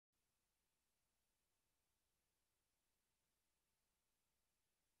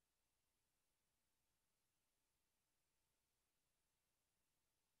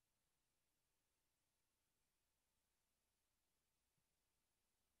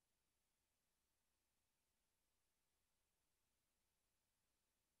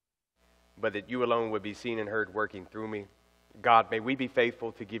but that you alone would be seen and heard working through me. God, may we be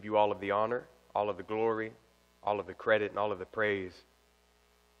faithful to give you all of the honor, all of the glory, all of the credit, and all of the praise.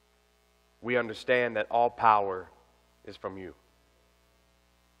 We understand that all power is from you.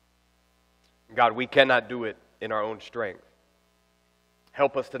 God, we cannot do it in our own strength.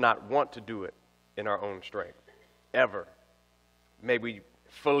 Help us to not want to do it in our own strength, ever. May we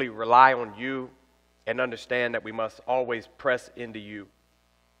fully rely on you and understand that we must always press into you.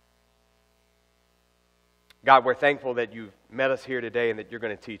 God, we're thankful that you've met us here today and that you're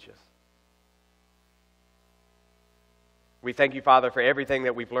going to teach us. We thank you, Father, for everything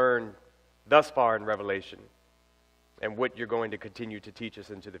that we've learned thus far in Revelation and what you're going to continue to teach us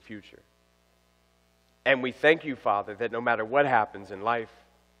into the future. And we thank you, Father, that no matter what happens in life,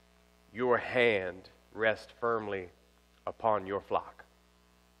 your hand rests firmly upon your flock.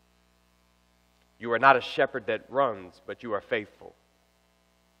 You are not a shepherd that runs, but you are faithful.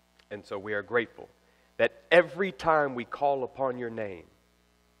 And so we are grateful that every time we call upon your name,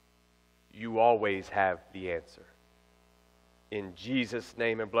 you always have the answer. In Jesus'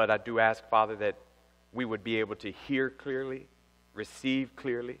 name and blood, I do ask, Father, that we would be able to hear clearly, receive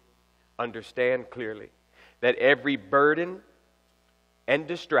clearly, understand clearly, that every burden and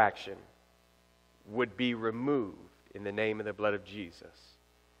distraction would be removed in the name and the blood of Jesus.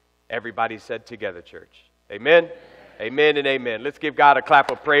 Everybody said together, church. Amen? Amen and amen. Let's give God a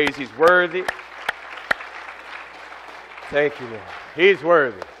clap of praise. He's worthy. Thank you, Lord. He's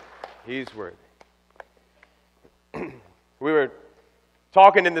worthy. He's worthy. We were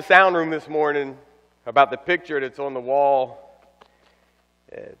talking in the sound room this morning about the picture that's on the wall,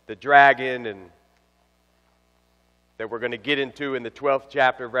 the dragon, and that we're going to get into in the 12th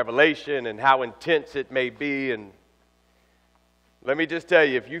chapter of Revelation and how intense it may be. And let me just tell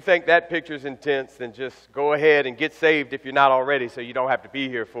you, if you think that picture's intense, then just go ahead and get saved if you're not already, so you don't have to be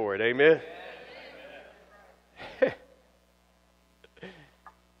here for it. Amen?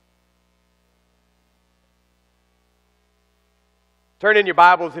 Turn in your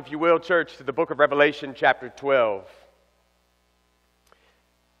Bibles, if you will, church, to the book of Revelation, chapter 12.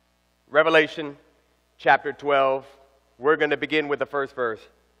 Revelation, chapter 12. We're going to begin with the first verse.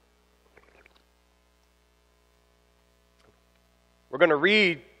 We're going to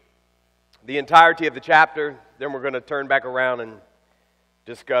read the entirety of the chapter, then we're going to turn back around and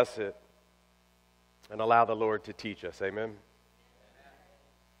discuss it and allow the Lord to teach us. Amen.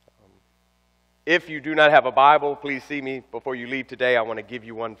 If you do not have a Bible, please see me before you leave today. I want to give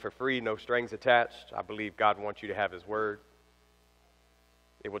you one for free, no strings attached. I believe God wants you to have His Word.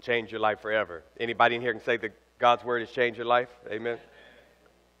 It will change your life forever. Anybody in here can say that God's Word has changed your life? Amen.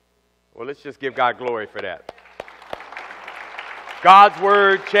 Well, let's just give God glory for that. God's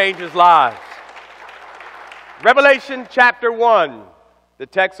Word changes lives. Revelation chapter 1. The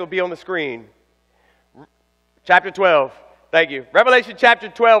text will be on the screen. Chapter 12. Thank you. Revelation chapter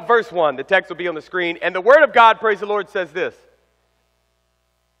 12, verse 1. The text will be on the screen. And the Word of God, praise the Lord, says this.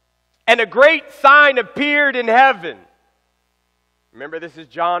 And a great sign appeared in heaven. Remember, this is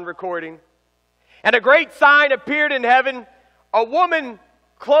John recording. And a great sign appeared in heaven, a woman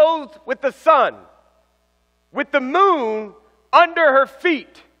clothed with the sun, with the moon under her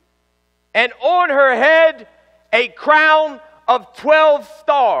feet, and on her head a crown of 12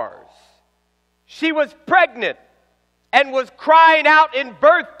 stars. She was pregnant and was crying out in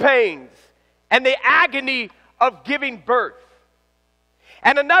birth pains and the agony of giving birth.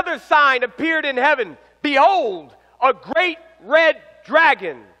 And another sign appeared in heaven. Behold, a great red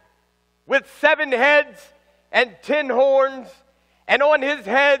dragon with 7 heads and 10 horns, and on his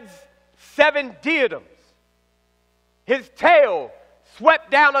heads 7 diadems. His tail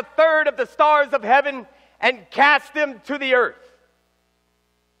swept down a third of the stars of heaven and cast them to the earth.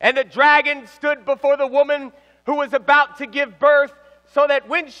 And the dragon stood before the woman who was about to give birth, so that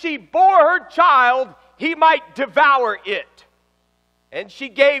when she bore her child, he might devour it. And she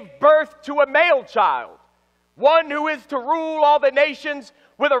gave birth to a male child, one who is to rule all the nations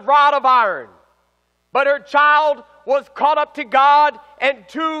with a rod of iron. But her child was caught up to God and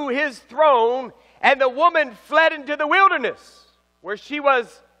to his throne, and the woman fled into the wilderness, where she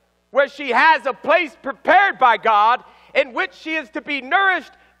has a place prepared by God, in which she is to be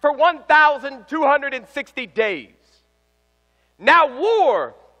nourished for 1,260 days. Now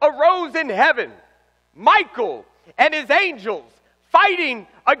war arose in heaven, Michael and his angels fighting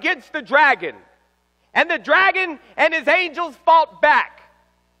against the dragon. And the dragon and his angels fought back,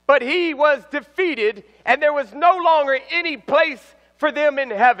 but he was defeated, and there was no longer any place for them in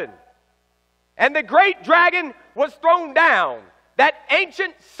heaven. And the great dragon was thrown down, that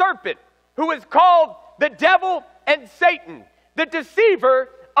ancient serpent who is called the devil and Satan, the deceiver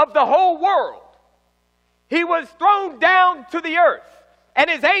of the whole world. He was thrown down to the earth, and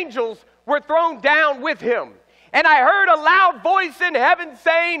his angels were thrown down with him. And I heard a loud voice in heaven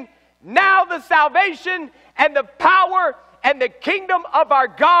saying, now the salvation and the power and the kingdom of our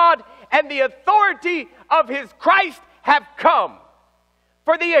God and the authority of his Christ have come.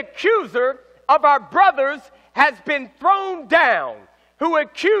 For the accuser of our brothers has been thrown down, who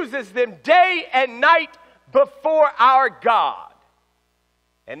accuses them day and night before our God.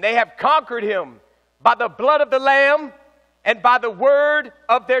 And they have conquered him by the blood of the Lamb and by the word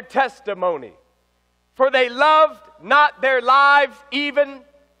of their testimony. For they loved not their lives even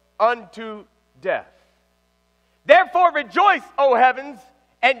unto death. Therefore rejoice, O heavens,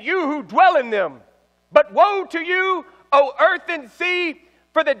 and you who dwell in them. But woe to you, O earth and sea,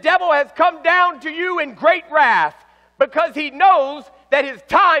 for the devil has come down to you in great wrath, because he knows that his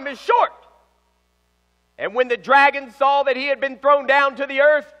time is short. And when the dragon saw that he had been thrown down to the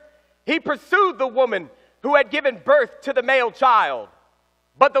earth, he pursued the woman who had given birth to the male child.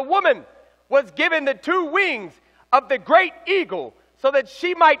 But the woman was given the 2 wings of the great eagle, so that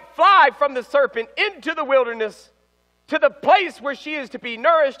she might fly from the serpent into the wilderness, to the place where she is to be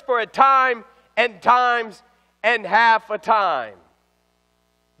nourished for a time and times and half a time.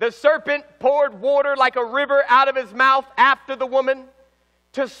 The serpent poured water like a river out of his mouth after the woman,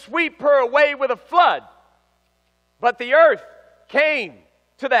 to sweep her away with a flood. But the earth came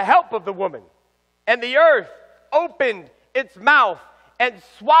to the help of the woman, and the earth opened its mouth and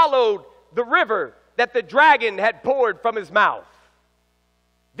swallowed the river that the dragon had poured from his mouth.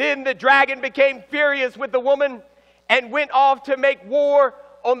 Then the dragon became furious with the woman and went off to make war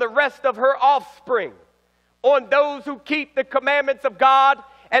on the rest of her offspring, on those who keep the commandments of God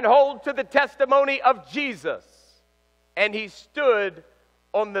and hold to the testimony of Jesus. And he stood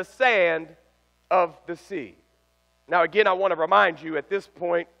on the sand of the sea. Now again, I want to remind you at this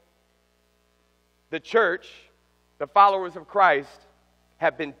point, the church, the followers of Christ,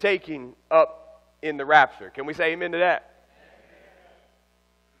 have been taken up in the rapture. Can we say amen to that?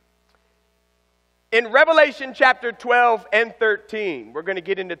 In Revelation chapter 12 and 13, we're going to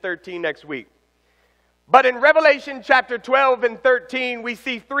get into 13 next week. But in Revelation chapter 12 and 13, we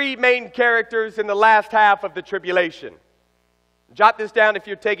see 3 main characters in the last half of the tribulation. Jot this down if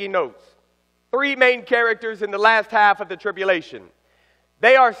you're taking notes. 3 main characters in the last half of the tribulation.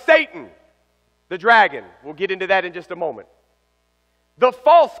 They are Satan, the dragon. We'll get into that in just a moment. The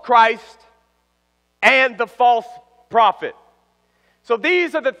false Christ and the false prophet. So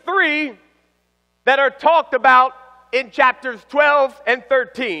these are the 3 that are talked about in chapters 12 and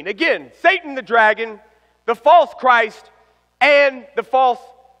 13. Again, Satan the dragon, the false Christ, and the false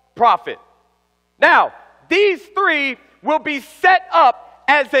prophet. Now, these 3 will be set up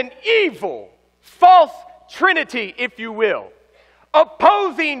as an evil, false trinity, if you will,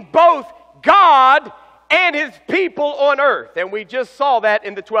 opposing both God and his people on earth. And we just saw that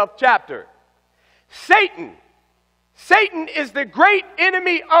in the 12th chapter. Satan is the great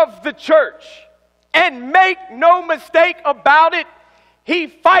enemy of the church. And make no mistake about it, he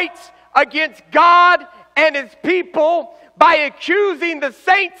fights against God and his people by accusing the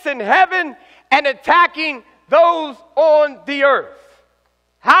saints in heaven and attacking those on the earth.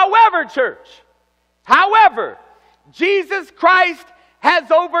 However, church, Jesus Christ has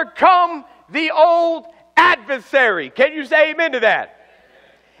overcome the old adversary. Can you say amen to that?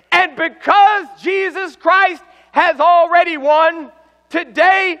 And because Jesus Christ has already won,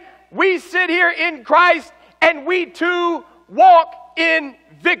 today we sit here in Christ and we too walk in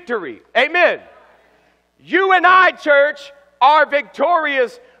victory. Amen. You and I, church, are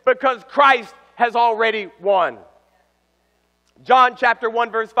victorious because Christ has already won. John chapter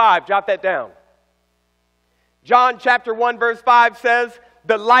 1 verse 5, jot that down. John chapter 1 verse 5 says,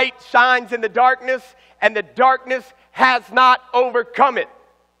 the light shines in the darkness and the darkness has not overcome it.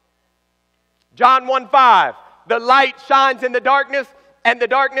 John 1:5, the light shines in the darkness and the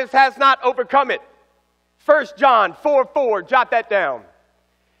darkness has not overcome it. 1 John 4:4, jot that down.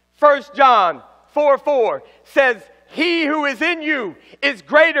 1 John 4:4 says, he who is in you is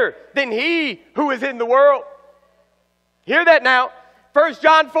greater than he who is in the world. Hear that now. 1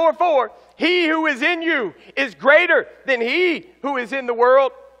 John 4:4, he who is in you is greater than he who is in the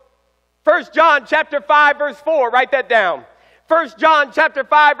world. 1 John chapter 5 verse 4, write that down. 1 John chapter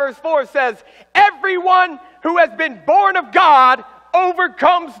 5 verse 4 says, everyone who has been born of God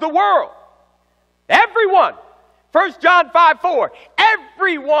overcomes the world. Everyone. 1 John 5:4.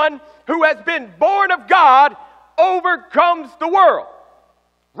 Everyone who has been born of God overcomes the world.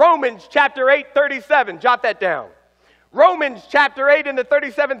 Romans chapter 8:37. Jot that down. Romans chapter 8 in the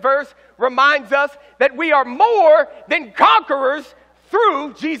 37th verse reminds us that we are more than conquerors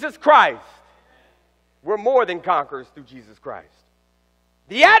through Jesus Christ. We're more than conquerors through Jesus Christ.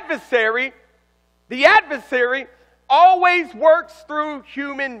 The adversary always works through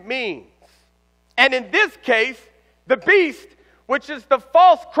human means. And in this case, the beast, which is the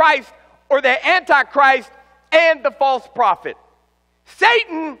false Christ or the Antichrist and the false prophet.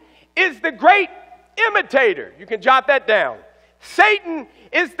 Satan is the great imitator. You can jot that down. Satan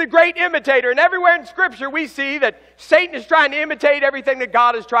is the great imitator. And everywhere in Scripture we see that Satan is trying to imitate everything that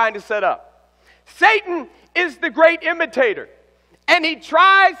God is trying to set up. Satan is the great imitator. And he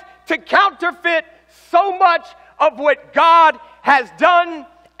tries to counterfeit so much of what God has done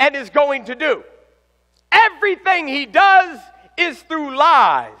and is going to do. Everything he does is through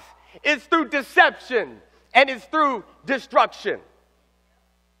lies, is through deception, and is through destruction.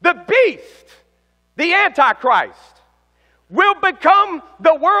 The beast, the Antichrist, will become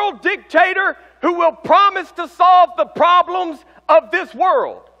the world dictator who will promise to solve the problems of this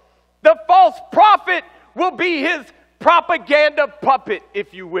world. The false prophet will be his propaganda puppet,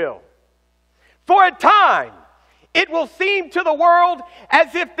 if you will. For a time, it will seem to the world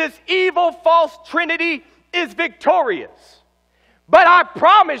as if this evil false trinity is victorious. But I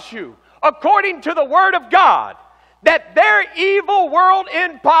promise you, according to the Word of God, that their evil world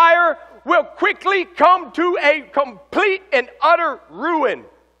empire will quickly come to a complete and utter ruin.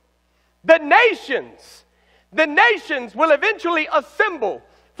 The nations will eventually assemble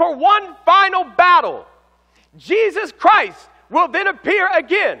for one final battle. Jesus Christ will then appear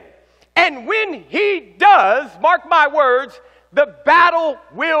again. And when he does, mark my words, the battle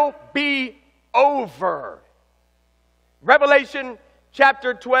will be over. Revelation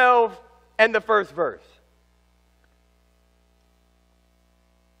chapter 12 and the first verse.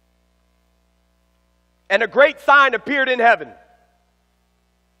 And a great sign appeared in heaven,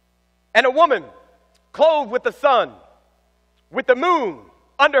 and a woman clothed with the sun, with the moon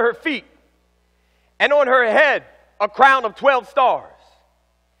under her feet, and on her head a crown of 12 stars.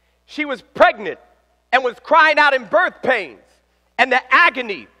 She was pregnant and was crying out in birth pains and the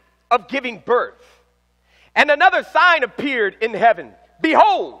agony of giving birth. And another sign appeared in heaven.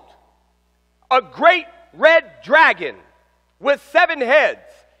 Behold, a great red dragon with 7 heads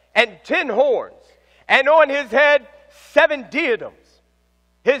and 10 horns, and on his head 7 diadems.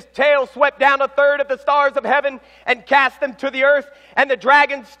 His tail swept down a third of the stars of heaven and cast them to the earth. And the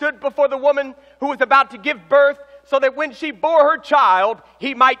dragon stood before the woman who was about to give birth, so that when she bore her child,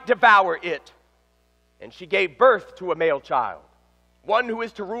 he might devour it. And she gave birth to a male child, one who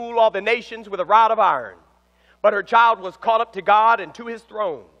is to rule all the nations with a rod of iron. But her child was caught up to God and to his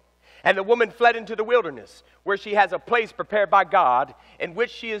throne. And the woman fled into the wilderness, where she has a place prepared by God, in which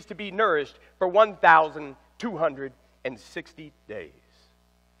she is to be nourished for 1,260 days.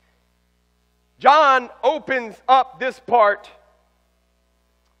 John opens up this part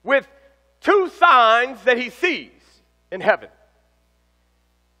with 2 signs that he sees in heaven.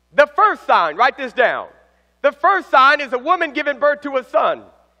 The first sign, write this down. The first sign is a woman giving birth to a son.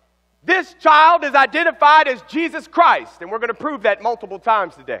 This child is identified as Jesus Christ, and we're going to prove that multiple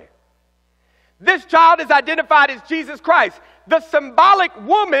times today. This child is identified as Jesus Christ. The symbolic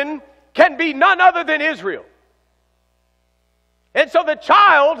woman can be none other than Israel. And so the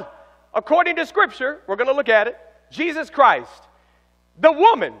child, according to Scripture, we're going to look at it, Jesus Christ, the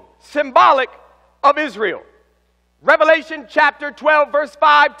woman, symbolic of Israel. Revelation chapter 12, verse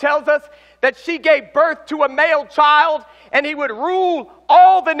 5 tells us that she gave birth to a male child, and he would rule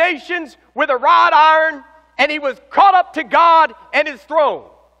all the nations with a rod iron, and he was caught up to God and his throne.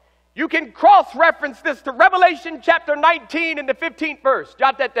 You can cross-reference this to Revelation chapter 19 and the 15th verse.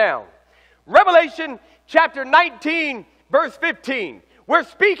 Jot that down. Revelation chapter 19, verse 15. We're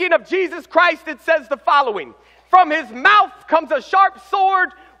speaking of Jesus Christ. It says the following: from his mouth comes a sharp sword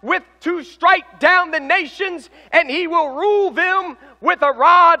with to strike down the nations, and he will rule them with a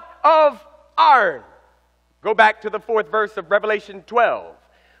rod of iron. Go back to the 4th verse of Revelation 12.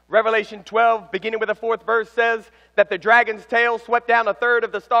 Revelation 12, beginning with the 4th verse, says that the dragon's tail swept down a third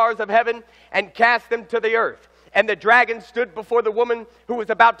of the stars of heaven and cast them to the earth. And the dragon stood before the woman who was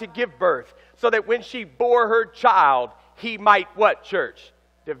about to give birth, so that when she bore her child, he might what, church?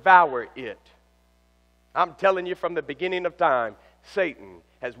 Devour it. I'm telling you, from the beginning of time, Satan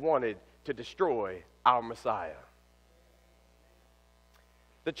has wanted to destroy our Messiah.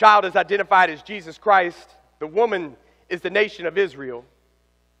 The child is identified as Jesus Christ. The woman is the nation of Israel.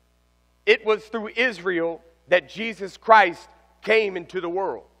 It was through Israel that Jesus Christ came into the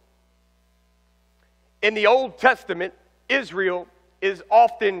world. In the Old Testament, Israel is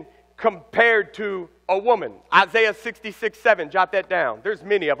often compared to a woman. Isaiah 66:7, jot that down. There's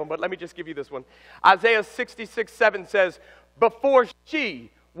many of them, but let me just give you this one. Isaiah 66:7 says, Before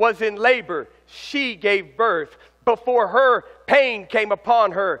she was in labor, she gave birth. Before her pain came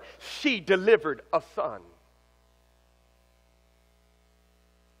upon her, she delivered a son.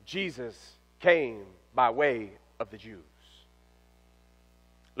 Jesus came by way of the Jews.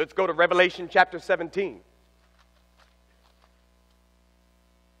 Let's go to Revelation chapter 17.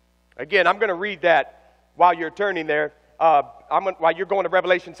 Again, I'm going to read that while you're turning there. While you're going to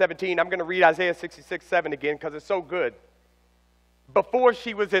Revelation 17, I'm going to read Isaiah 66:7 again because it's so good. Before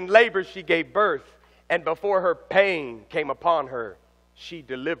she was in labor, she gave birth, and before her pain came upon her, she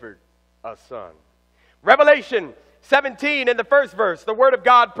delivered a son. Revelation 17 in the first verse, the word of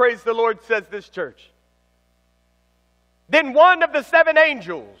God, praise the Lord, says this, church. Then one of the seven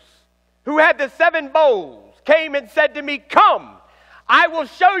angels who had the seven bowls came and said to me, "Come, I will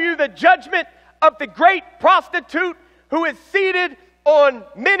show you the judgment of the great prostitute who is seated on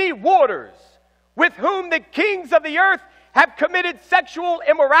many waters, with whom the kings of the earth have committed sexual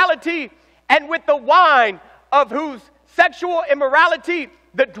immorality, and with the wine of whose sexual immorality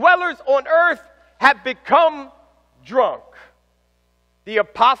the dwellers on earth have become drunk." The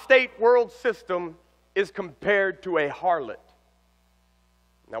apostate world system is compared to a harlot.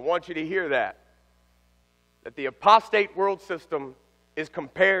 And I want you to hear that the apostate world system is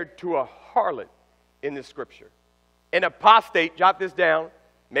compared to a harlot in the scripture. An apostate, jot this down,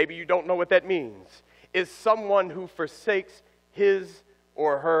 maybe you don't know what that means, is someone who forsakes his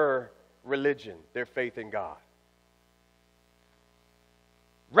or her religion, their faith in God.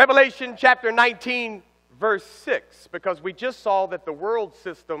 Revelation chapter 19, verse 6, because we just saw that the world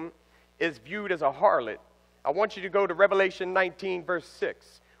system is viewed as a harlot. I want you to go to Revelation 19, verse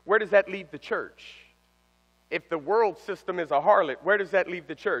 6. Where does that leave the church? If the world system is a harlot, where does that leave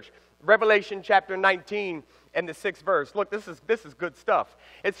the church? Revelation chapter 19 and the 6th verse. Look, this is good stuff.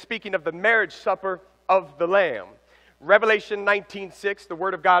 It's speaking of the marriage supper of the Lamb. Revelation 19:6, the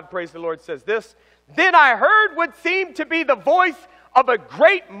word of God, praise the Lord, says this: "Then I heard what seemed to be the voice of a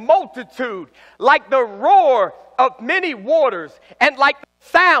great multitude, like the roar of many waters, and like the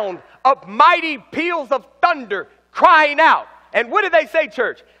sound of mighty peals of thunder, crying out." And what did they say,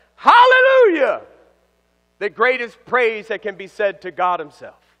 church? Hallelujah! The greatest praise that can be said to God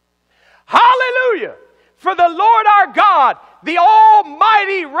himself. Hallelujah! For the Lord our God, the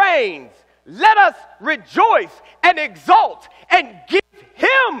Almighty reigns. Let us rejoice and exult and give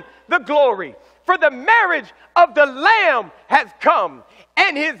him the glory. For the marriage of the Lamb has come,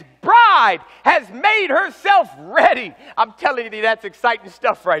 and his bride has made herself ready. I'm telling you, that's exciting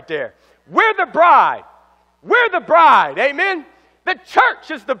stuff right there. We're the bride. We're the bride. Amen? The church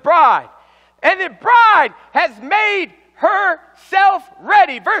is the bride. And the bride has made herself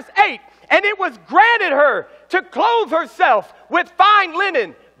ready. Verse 8, "And it was granted her to clothe herself with fine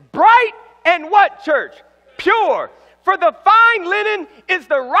linen, bright and" what, church? "Pure. For the fine linen is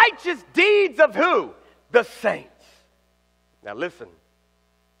the righteous deeds of" who? The saints. Now listen.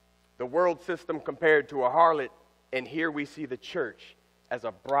 The world system compared to a harlot, and here we see the church as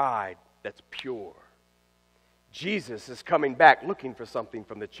a bride that's pure. Jesus is coming back looking for something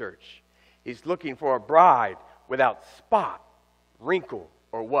from the church. He's looking for a bride without spot, wrinkle,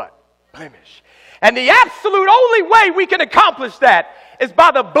 or what? Blemish. And the absolute only way we can accomplish that is by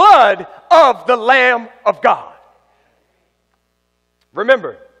the blood of the Lamb of God.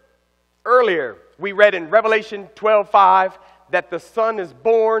 Remember, earlier we read in Revelation 12:5 that the Son is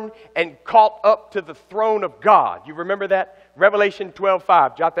born and caught up to the throne of God. You remember that? Revelation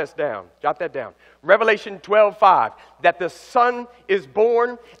 12:5. Jot this down. Jot that down. Revelation 12:5. That the Son is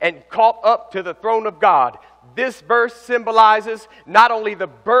born and caught up to the throne of God. This verse symbolizes not only the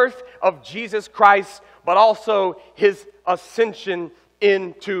birth of Jesus Christ, but also his ascension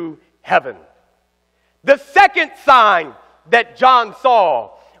into heaven. The second sign that John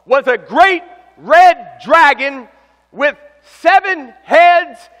saw was a great red dragon with 7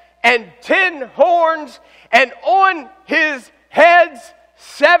 heads and 10 horns, and on his heads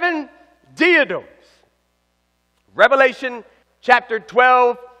 7 diadems. Revelation chapter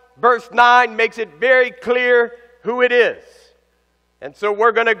 12, verse 9 makes it very clear who it is. And so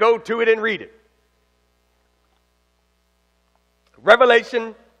we're going to go to it and read it.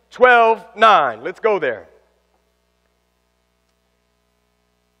 Revelation 12:9. Let's go there.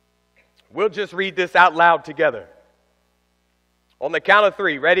 We'll just read this out loud together. On the count of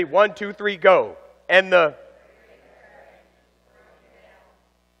 3. Ready? 1, 2, 3, go. And the...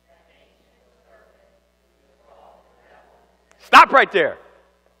 Stop right there.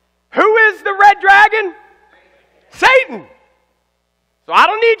 Who is the red dragon? Satan. So I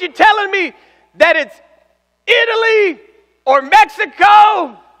don't need you telling me that it's Italy or Mexico.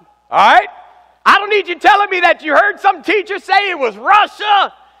 All right? I don't need you telling me that you heard some teacher say it was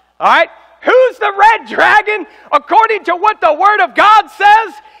Russia. All right? Who's the red dragon? According to what the Word of God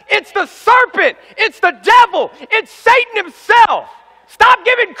says, it's the serpent. It's the devil. It's Satan himself. Stop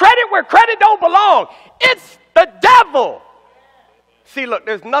giving credit where credit don't belong. It's the devil. See, look,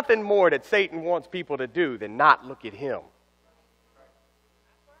 there's nothing more that Satan wants people to do than not look at him.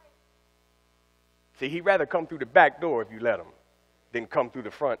 See, he'd rather come through the back door if you let him than come through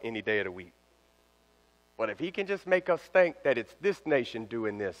the front any day of the week. But if he can just make us think that it's this nation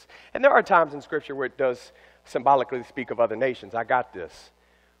doing this, and there are times in Scripture where it does symbolically speak of other nations, I got this.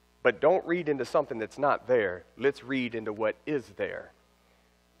 But don't read into something that's not there. Let's read into what is there.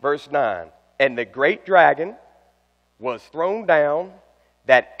 Verse 9, and the great dragon was thrown down,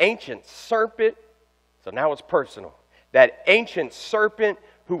 that ancient serpent, so now it's personal, that ancient serpent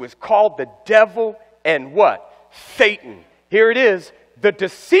who was called the devil and what? Satan. Here it is, the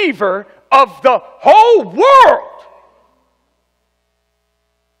deceiver of the whole world.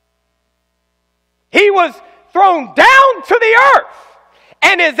 He was thrown down to the earth,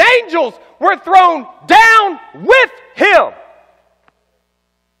 and his angels were thrown down with him.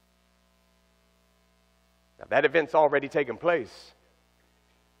 Now, that event's already taken place.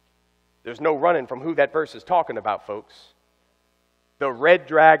 There's no running from who that verse is talking about, folks. The red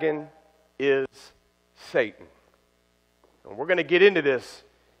dragon is Satan. And we're going to get into this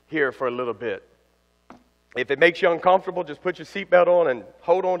here for a little bit. If it makes you uncomfortable, just put your seatbelt on and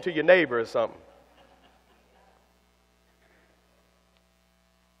hold on to your neighbor or something.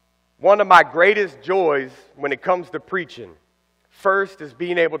 One of my greatest joys when it comes to preaching, first is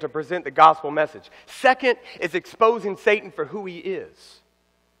being able to present the gospel message. Second is exposing Satan for who he is.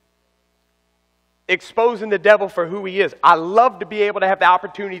 Exposing the devil for who he is. I love to be able to have the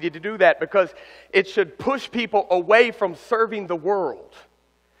opportunity to do that because it should push people away from serving the world.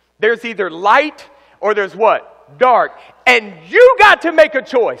 There's either light or there's what? Dark. And you got to make a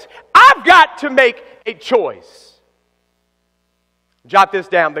choice. I've got to make a choice. Jot this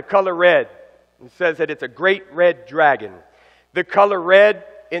down. The color red. It says that it's a great red dragon. The color red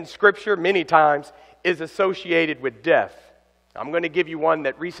in Scripture many times is associated with death. I'm going to give you one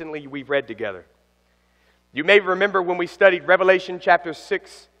that recently we've read together. You may remember when we studied Revelation chapter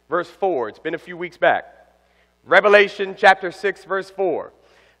 6, verse 4. It's been a few weeks back. Revelation chapter 6, verse 4.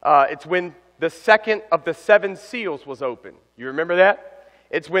 It's when the second of the seven seals was opened. You remember that?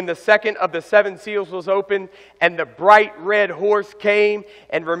 It's when the second of the seven seals was opened and the bright red horse came.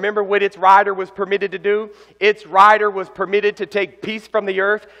 And remember what its rider was permitted to do? Its rider was permitted to take peace from the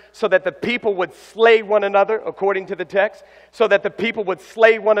earth so that the people would slay one another, according to the text, so that the people would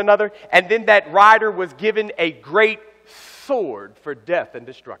slay one another. And then that rider was given a great sword for death and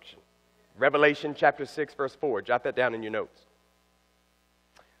destruction. Revelation chapter 6, verse 4. Jot that down in your notes.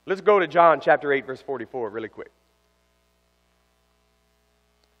 Let's go to John chapter 8, verse 44 really quick.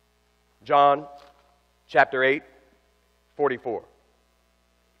 John chapter 8, 44.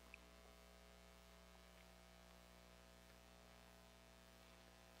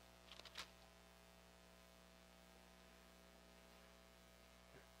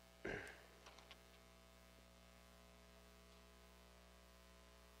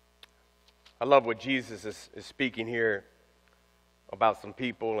 I love what Jesus is speaking here about some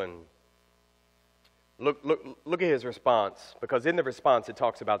people, and look at his response, because in the response it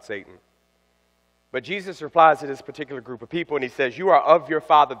talks about Satan. But Jesus replies to this particular group of people, and he says, you are of your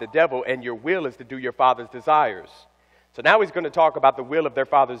father the devil, and your will is to do your father's desires. So now he's going to talk about the will of their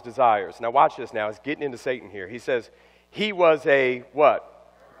father's desires. Now watch this now. It's getting into Satan here. He says, he was a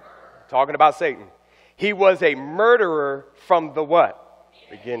what? Talking about Satan. He was a murderer from the what?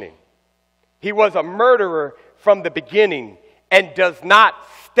 Beginning. He was a murderer from the beginning and does not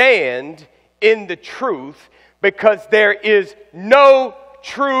stand in the truth because there is no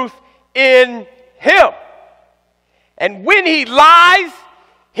truth in him. And when he lies,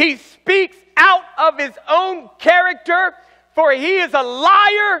 he speaks out of his own character, for he is a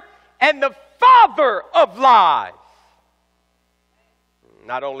liar and the father of lies.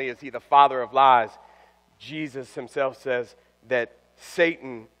 Not only is he the father of lies, Jesus himself says that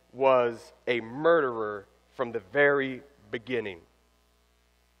Satan was a murderer from the very beginning.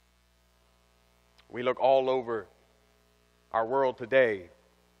 We look all over our world today,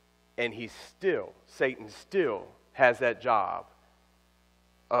 and Satan still has that job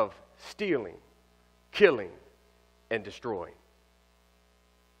of stealing, killing, and destroying.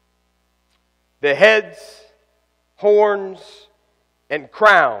 The heads, horns, and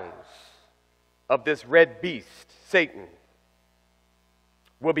crowns of this red beast, Satan,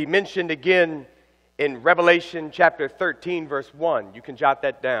 will be mentioned again in Revelation chapter 13, verse 1. You can jot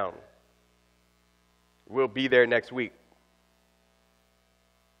that down. We'll be there next week.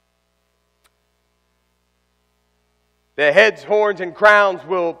 The heads, horns, and crowns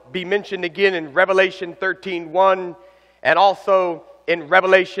will be mentioned again in Revelation 13:1 and also in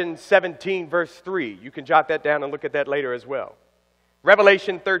Revelation 17, verse 3. You can jot that down and look at that later as well.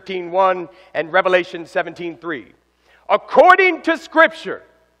 Revelation 13:1 and Revelation 17:3. According to Scripture,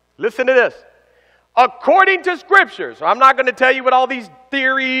 listen to this. According to Scripture, so I'm not going to tell you what all these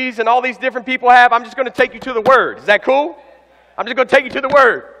theories and all these different people have. I'm just going to take you to the Word. Is that cool? I'm just going to take you to the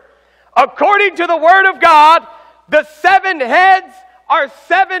Word. According to the Word of God, the 7 heads are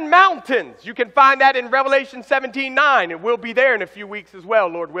 7 mountains. You can find that in Revelation 17:9, and we'll be there in a few weeks as well,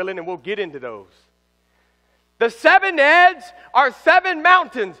 Lord willing, and we'll get into those. The 7 heads are 7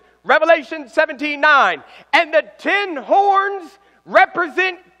 mountains, Revelation 17:9, and the 10 horns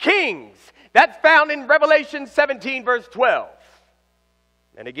represent kings. That's found in Revelation 17, verse 12.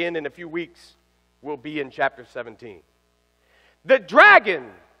 And again, in a few weeks, we'll be in chapter 17. The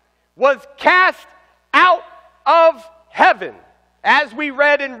dragon was cast out of heaven, as we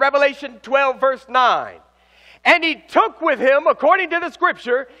read in Revelation 12, verse 9. And he took with him, according to the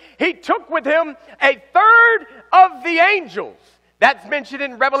Scripture, he took with him a third of the angels. That's mentioned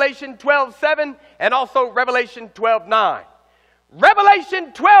in Revelation 12:7 and also Revelation 12:9.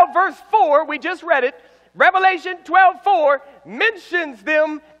 Revelation 12, verse 4, we just read it. Revelation 12:4 mentions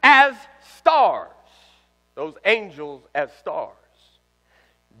them as stars. Those angels as stars.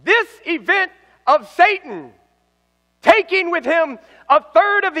 This event of Satan taking with him a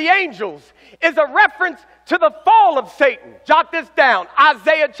third of the angels is a reference to the fall of Satan. Jot this down.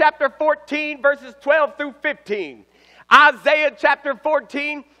 Isaiah chapter 14, verses 12 through 15. Isaiah chapter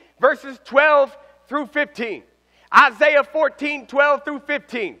 14, verses 12 through 15. Isaiah 14, 12 through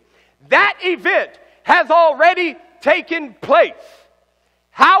 15. That event has already taken place.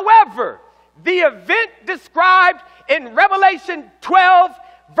 However, the event described in Revelation 12,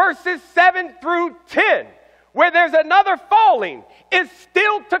 verses 7 through 10, where there's another falling, is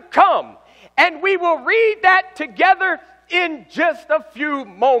still to come. And we will read that together in just a few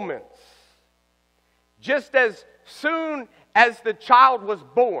moments. Just as soon as the child was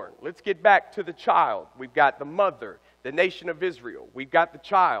born, let's get back to the child. We've got the mother, the nation of Israel. We've got the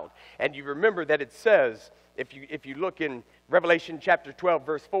child. And you remember that it says, if you look in Revelation chapter 12,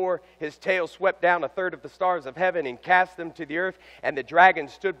 verse 4, his tail swept down a third of the stars of heaven and cast them to the earth. And the dragon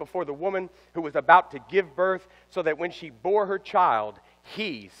stood before the woman who was about to give birth, so that when she bore her child,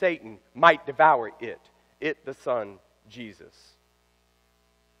 he, Satan, might devour it, the Son, Jesus.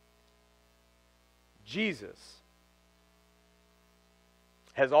 Jesus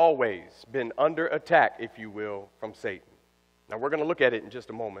has always been under attack, if you will, from Satan. Now, we're going to look at it in just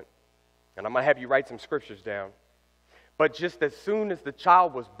a moment, and I'm going to have you write some scriptures down. But just as soon as the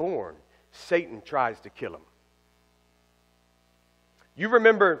child was born, Satan tries to kill him. You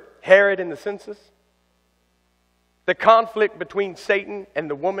remember Herod and the census? The conflict between Satan and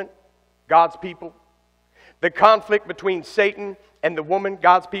the woman, God's people. The conflict between Satan and the woman,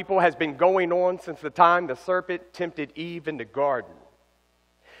 God's people, has been going on since the time the serpent tempted Eve in the garden.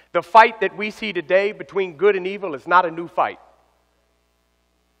 The fight that we see today between good and evil is not a new fight.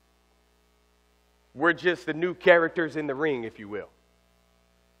 We're just the new characters in the ring, if you will.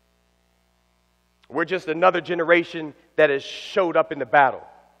 We're just another generation that has showed up in the battle.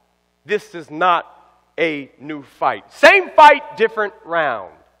 This is not a new fight. Same fight, different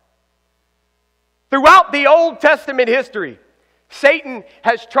round. Throughout the Old Testament history, Satan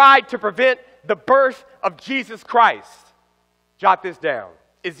has tried to prevent the birth of Jesus Christ. Jot this down.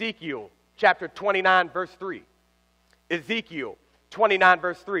 Ezekiel chapter 29, verse 3. Ezekiel 29,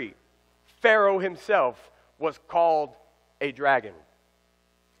 verse 3. Pharaoh himself was called a dragon.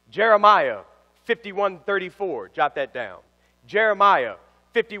 Jeremiah 51:34. Jot that down. Jeremiah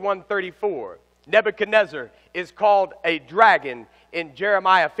 51:34. Nebuchadnezzar is called a dragon in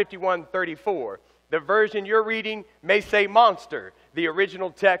Jeremiah 51:34. The version you're reading may say monster. The original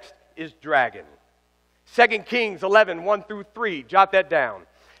text is dragon. 2 Kings 11, 1 through 3. Jot that down.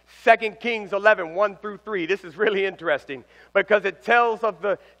 2 Kings 11, 1 through 3. This is really interesting because it tells of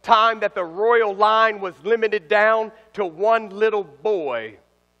the time that the royal line was limited down to one little boy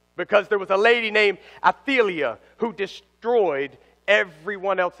because there was a lady named Athaliah who destroyed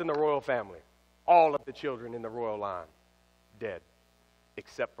everyone else in the royal family. All of the children in the royal line dead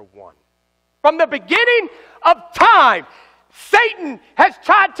except for one. From the beginning of time, Satan has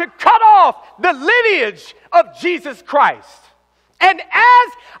tried to cut off the lineage of Jesus Christ. And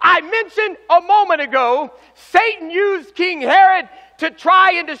as I mentioned a moment ago, Satan used King Herod to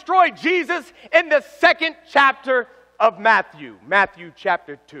try and destroy Jesus in the 2nd chapter of Matthew, Matthew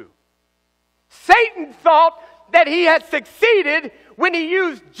chapter 2. Satan thought that he had succeeded when he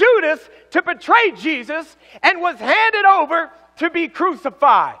used Judas to betray Jesus and was handed over to be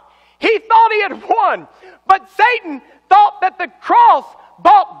crucified. He thought he had won, but Satan thought that the cross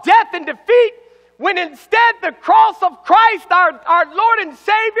brought death and defeat, when instead the cross of Christ, our Lord and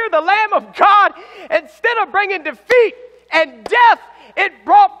Savior, the Lamb of God, instead of bringing defeat and death, it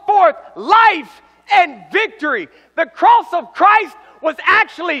brought forth life and victory. The cross of Christ was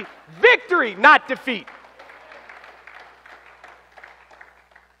actually victory, not defeat.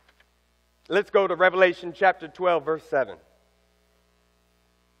 Let's go to Revelation chapter 12, verse 7.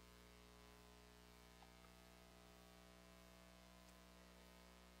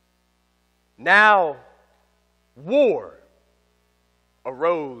 Now, war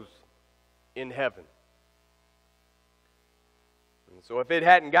arose in heaven. And so if it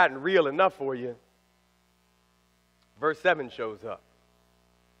hadn't gotten real enough for you, verse 7 shows up.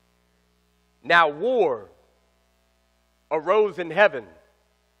 Now, war arose in heaven.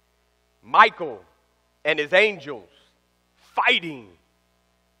 Michael and his angels fighting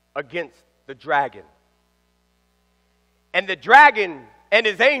against the dragon. And the dragon and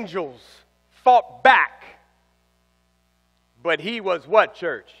his angels fought back. But he was what,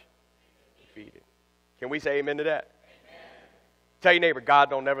 church? Defeated. Can we say amen to that? Amen. Tell your neighbor,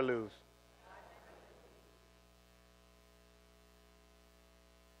 God don't never lose.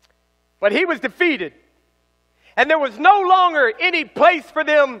 But he was defeated. And there was no longer any place for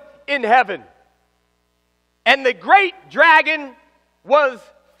them in heaven. And the great dragon was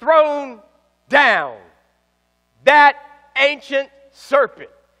thrown down. That ancient serpent.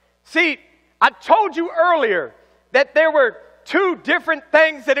 See, I told you earlier that there were two different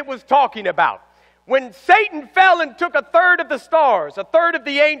things that it was talking about. When Satan fell and took a third of the stars, a third of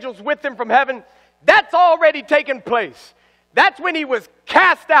the angels with him from heaven, that's already taken place. That's when he was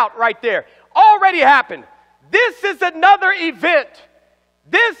cast out right there. Already happened. This is another event.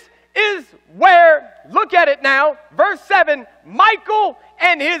 This is where, look at it now, verse 7, Michael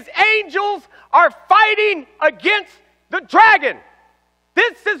and his angels are fighting against the dragon.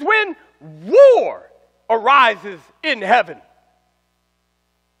 This is when war arises in heaven.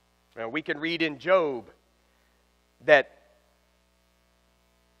 Now, we can read in Job that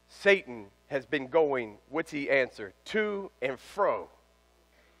Satan has been going, what's he answer? To and fro.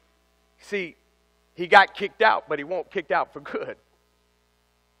 See, he got kicked out, but he won't kicked out for good.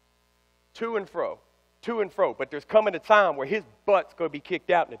 To and fro, to and fro. But there's coming a time where his butt's going to be kicked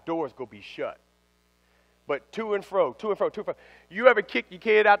out and the door's going to be shut. But to and fro, to and fro, to and fro. You ever kicked your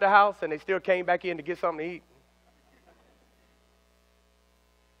kid out the house and they still came back in to get something to eat?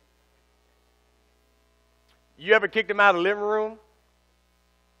 You ever kicked them out of the living room,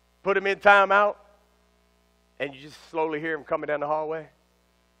 put them in timeout, and you just slowly hear them coming down the hallway?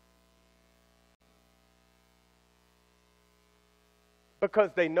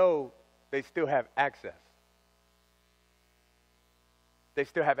 Because they know they still have access. They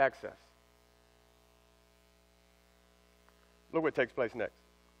still have access. Look what takes place next.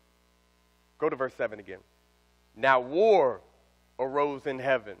 Go to verse 7 again. Now war arose in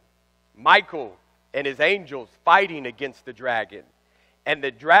heaven. Michael and his angels fighting against the dragon. And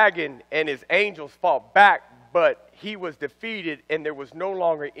the dragon and his angels fought back, but he was defeated, and there was no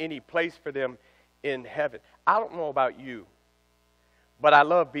longer any place for them in heaven. I don't know about you, but I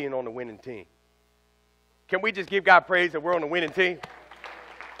love being on the winning team. Can we just give God praise that we're on the winning team?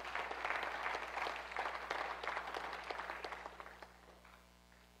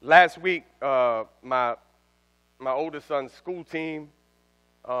 Last week, my oldest son's school team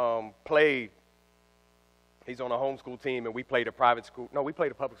played. He's on a homeschool team, and we played a private school. No, we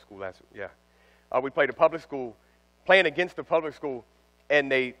played a public school last week, yeah. We played a public school, playing against the public school,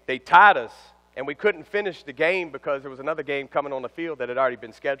 and they tied us, and we couldn't finish the game because there was another game coming on the field that had already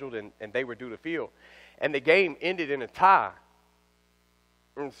been scheduled, and they were due to field. And the game ended in a tie.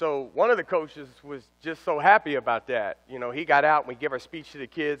 And so one of the coaches was just so happy about that. You know, he got out and we gave our speech to the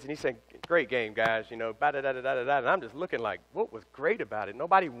kids, and he said, great game, guys, you know, da-da-da-da-da-da. And I'm just looking like, what was great about it?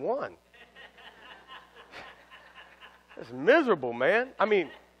 Nobody won. It's miserable, man. I mean,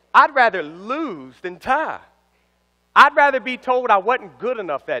 I'd rather lose than tie. I'd rather be told I wasn't good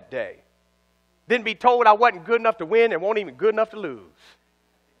enough that day than be told I wasn't good enough to win and wasn't even good enough to lose.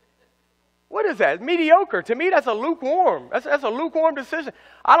 What is that? It's mediocre. To me, that's a lukewarm. That's a lukewarm decision.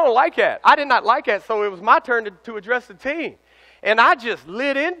 I don't like that. I did not like that, so it was my turn to address the team. And I just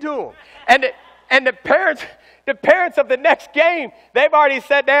lit into them. And the parents of the next game, they've already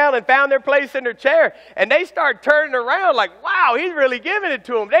sat down and found their place in their chair. And they start turning around like, wow, he's really giving it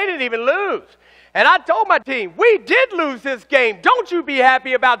to them. They didn't even lose. And I told my team, we did lose this game. Don't you be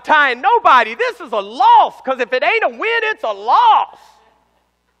happy about tying nobody. This is a loss, because if it ain't a win, it's a loss.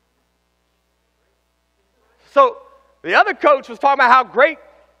 So the other coach was talking about how great,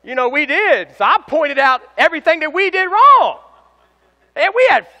 we did. So I pointed out everything that we did wrong. And we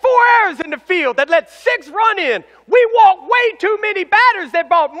had 4 errors in the field that let 6 run in. We walked way too many batters that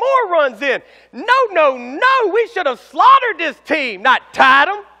brought more runs in. No. We should have slaughtered this team, not tied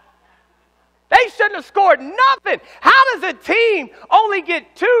them. They shouldn't have scored nothing. How does a team only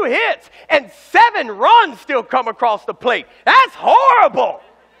get 2 hits and 7 runs still come across the plate? That's horrible.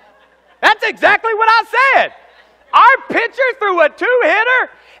 That's exactly what I said. Our pitcher threw a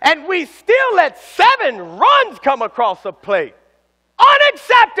 2-hitter, and we still let 7 runs come across the plate.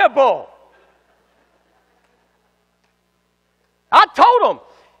 Unacceptable. I told them,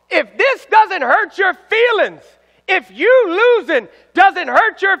 if this doesn't hurt your feelings, if you losing doesn't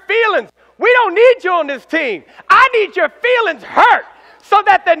hurt your feelings, we don't need you on this team. I need your feelings hurt so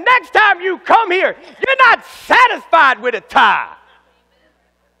that the next time you come here, you're not satisfied with a tie.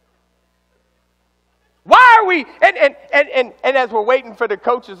 Why are we, and as we're waiting for the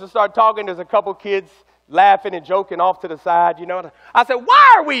coaches to start talking, there's a couple kids laughing and joking off to the side, I said,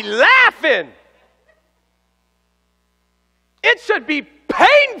 why are we laughing? It should be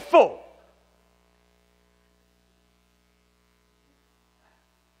painful.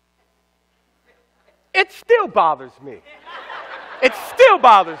 It still bothers me. It still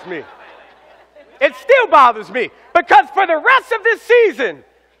bothers me. It still bothers me. Because for the rest of this season,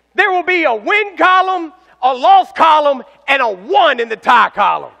 there will be a win column, a loss column, and a 1 in the tie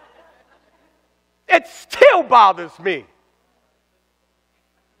column. It still bothers me.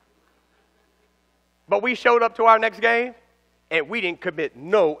 But we showed up to our next game, and we didn't commit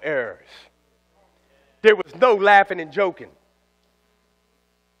no errors. There was no laughing and joking.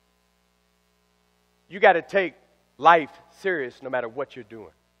 You got to take life serious no matter what you're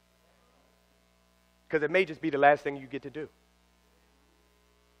doing. Because it may just be the last thing you get to do.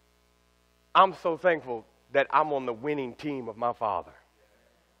 I'm so thankful that I'm on the winning team of my Father.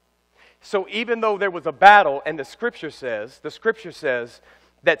 So even though there was a battle, and the scripture says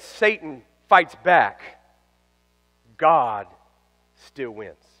that Satan fights back, God still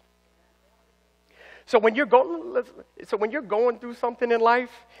wins. So when you're going through something in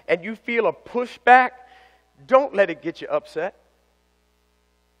life and you feel a pushback, don't let it get you upset.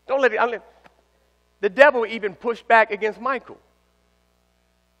 Don't let it. The devil even pushed back against Michael.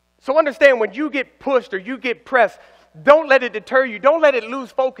 So understand, when you get pushed or you get pressed, don't let it deter you. Don't let it lose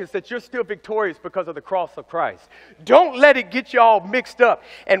focus that you're still victorious because of the cross of Christ. Don't let it get you all mixed up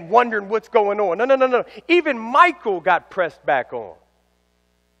and wondering what's going on. No. Even Michael got pressed back on.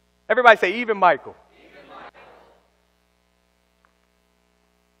 Everybody say, even Michael.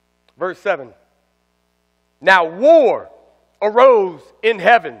 Verse 7. Now war arose in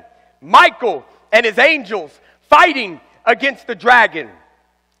heaven. Michael and his angels fighting against the dragon.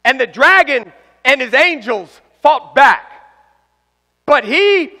 And the dragon and his angels fought back. But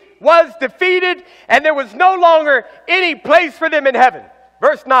he was defeated, and there was no longer any place for them in heaven.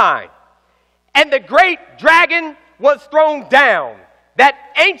 Verse 9. And the great dragon was thrown down, that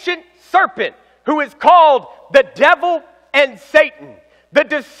ancient serpent who is called the devil and Satan, the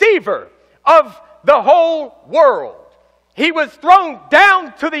deceiver of the whole world. He was thrown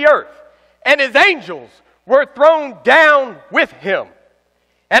down to the earth, and his angels were thrown down with him.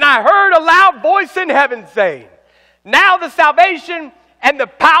 And I heard a loud voice in heaven saying, now the salvation and the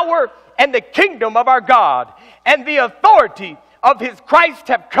power and the kingdom of our God and the authority of his Christ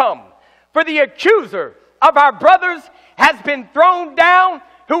have come. For the accuser of our brothers has been thrown down,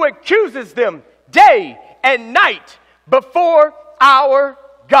 who accuses them day and night before our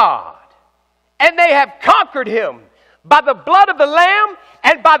God. And they have conquered him by the blood of the Lamb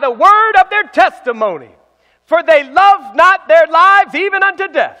and by the word of their testimony. For they loved not their lives even unto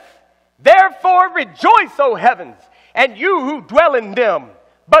death. Therefore rejoice, O heavens, and you who dwell in them.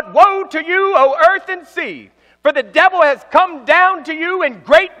 But woe to you, O earth and sea, for the devil has come down to you in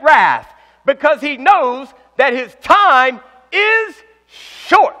great wrath, because he knows that his time is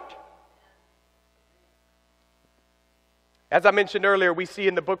short. As I mentioned earlier, we see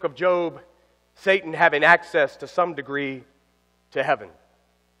in the book of Job, Satan having access to some degree to heaven.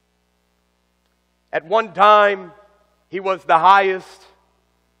 At one time, he was the highest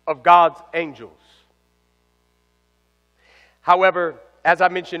of God's angels. However, as I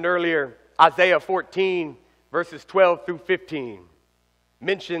mentioned earlier, Isaiah 14, verses 12 through 15,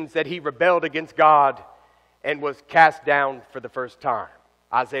 mentions that he rebelled against God and was cast down for the first time.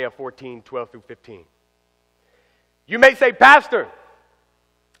 Isaiah 14, 12 through 15. You may say, Pastor,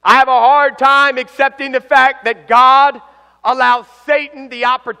 I have a hard time accepting the fact that God allows Satan the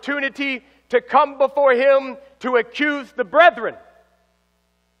opportunity to come before him to accuse the brethren.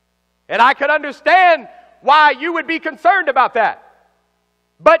 And I could understand why you would be concerned about that.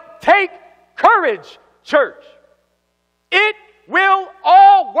 But take courage, church. It will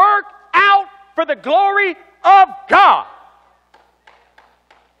all work out for the glory of God.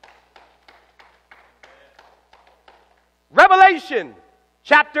 Revelation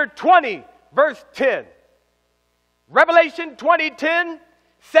chapter 20, verse 10. Revelation 20:10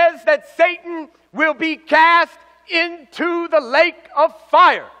 says that Satan will be cast into the lake of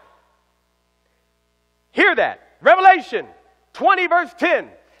fire. Hear that. Revelation 20 verse 10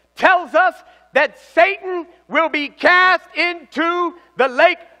 tells us that Satan will be cast into the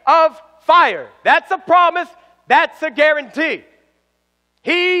lake of fire. That's a promise. That's a guarantee.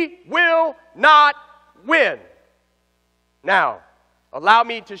 He will not win. Now, allow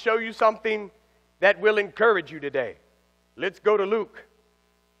me to show you something that will encourage you today. Let's go to Luke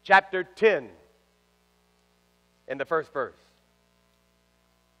chapter 10 in the first verse.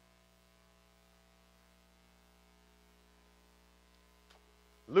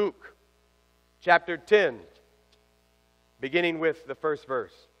 Luke chapter 10, beginning with the first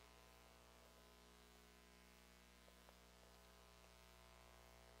verse.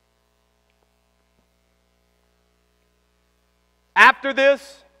 After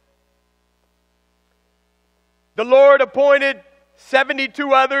this, the Lord appointed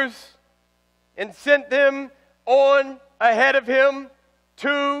 72 others and sent them on ahead of him,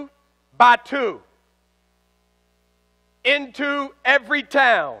 2 by 2, into every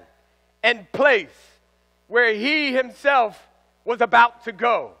town and place where he himself was about to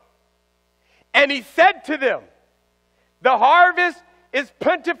go. And he said to them, the harvest is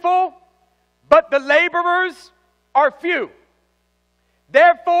plentiful, but the laborers are few.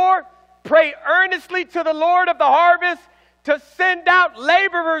 Therefore, pray earnestly to the Lord of the harvest to send out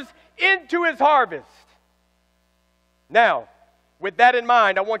laborers into his harvest. Now, with that in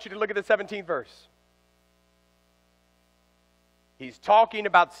mind, I want you to look at the 17th verse. He's talking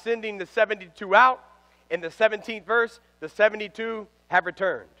about sending the 72 out. In the 17th verse, the 72 have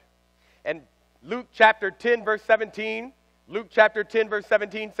returned. And Luke chapter 10, verse 17, Luke chapter 10, verse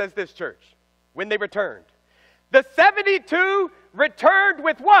 17 says this, church, when they returned. The 72 returned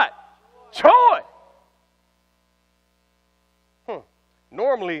with what? Joy.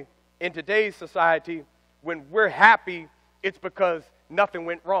 Normally, in today's society, when we're happy, it's because nothing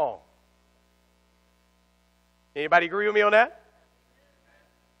went wrong. Anybody agree with me on that?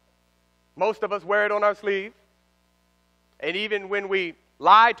 Most of us wear it on our sleeve. And even when we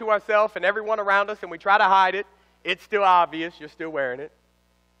lie to ourselves and everyone around us and we try to hide it, it's still obvious you're still wearing it.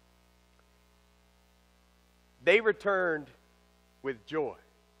 They returned with joy.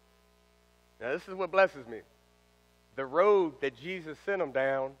 Now, this is what blesses me. The road that Jesus sent them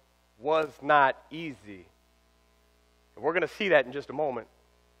down was not easy. And we're going to see that in just a moment.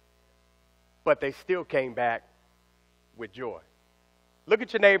 But they still came back with joy. Look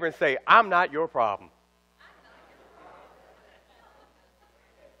at your neighbor and say, I'm not your problem.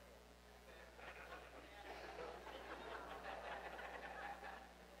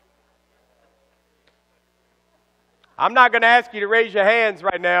 I'm not going to ask you to raise your hands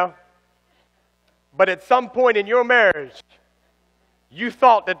right now, but at some point in your marriage, you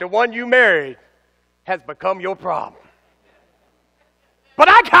thought that the one you married has become your problem. But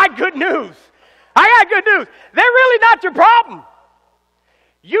I got good news. I got good news. They're really not your problem.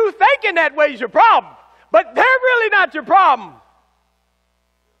 You thinking that way is your problem, but they're really not your problem.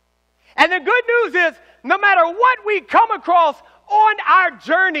 And the good news is, no matter what we come across on our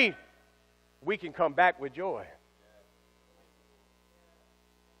journey, we can come back with joy.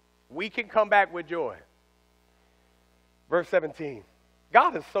 We can come back with joy. Verse 17.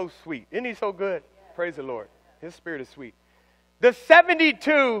 God is so sweet. Isn't he so good? Praise the Lord. His spirit is sweet. The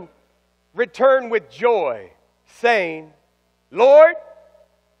 72 returned with joy, saying, Lord,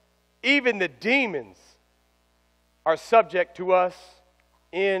 even the demons are subject to us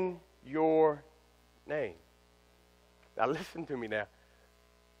in your name. Now listen to me now.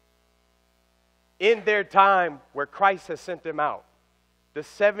 In their time where Christ has sent them out, the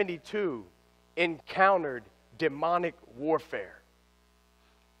 72 encountered demonic warfare.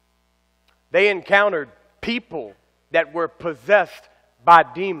 They encountered people that were possessed by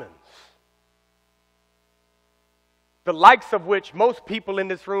demons, the likes of which most people in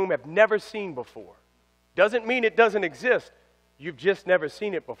this room have never seen before. Doesn't mean it doesn't exist. You've just never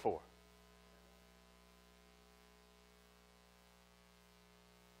seen it before.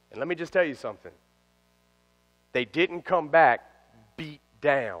 And let me just tell you something. They didn't come back beat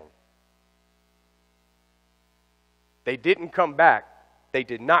down. They didn't come back. They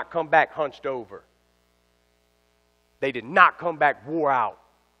did not come back hunched over. They did not come back wore out.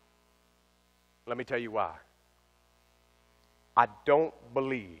 Let me tell you why. I don't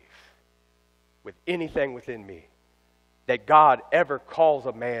believe with anything within me that God ever calls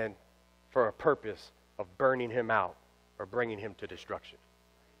a man for a purpose of burning him out or bringing him to destruction.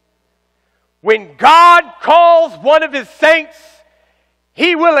 When God calls one of his saints,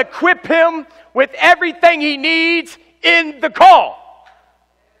 he will equip him with everything he needs in the call.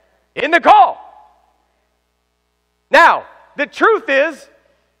 In the call. Now, the truth is,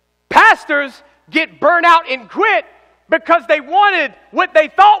 pastors get burnt out and quit because they wanted what they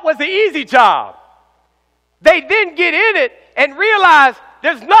thought was the easy job. They then get in it and realize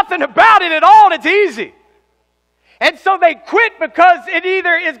there's nothing about it at all that's easy. And so they quit because it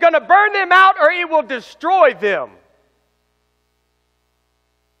either is going to burn them out or it will destroy them.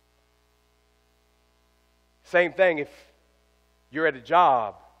 Same thing if you're at a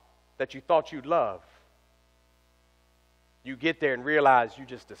job that you thought you'd love. You get there and realize you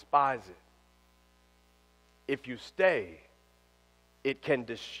just despise it. If you stay, it can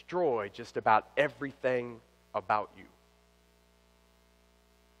destroy just about everything about you.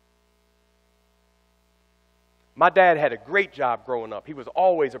 My dad had a great job growing up. He was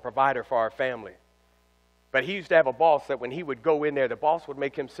always a provider for our family. But he used to have a boss that when he would go in there, the boss would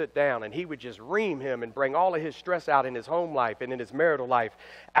make him sit down and he would just ream him and bring all of his stress out in his home life and in his marital life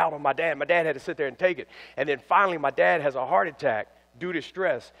out on my dad. My dad had to sit there and take it. And then finally my dad has a heart attack due to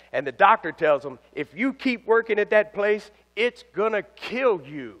stress. And the doctor tells him, if you keep working at that place, it's going to kill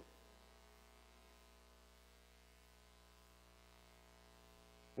you.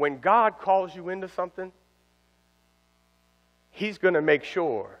 When God calls you into something, he's going to make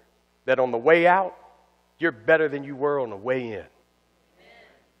sure that on the way out, you're better than you were on the way in.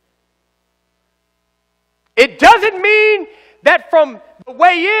 It doesn't mean that from the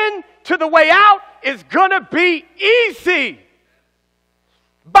way in to the way out is going to be easy.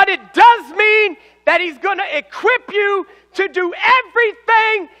 But it does mean that he's going to equip you to do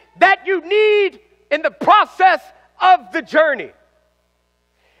everything that you need in the process of the journey.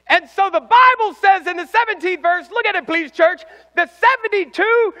 And so the Bible says in the 17th verse, look at it please, church, the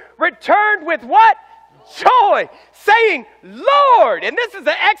 72 returned with what? Joy, saying, Lord, and this is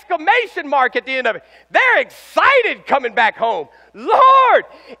an exclamation mark at the end of it. They're excited coming back home. Lord,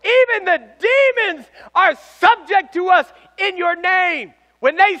 even the demons are subject to us in your name.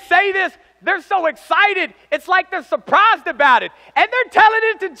 When they say this, they're so excited. It's like they're surprised about it. And they're telling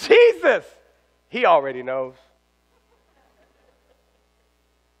it to Jesus. He already knows.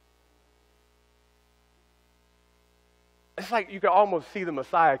 It's like you can almost see the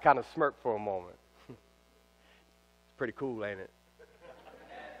Messiah kind of smirk for a moment. It's pretty cool, ain't it?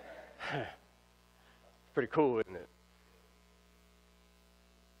 Pretty cool, isn't it?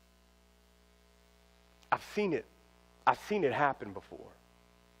 I've seen it. I've seen it happen before.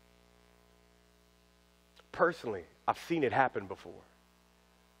 Personally, I've seen it happen before.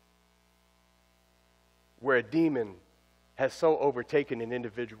 Where a demon has so overtaken an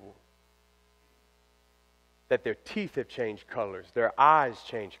individual that their teeth have changed colors, their eyes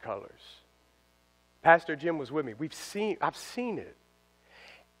change colors. Pastor Jim was with me. I've seen it.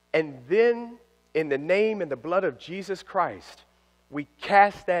 And then, in the name and the blood of Jesus Christ, we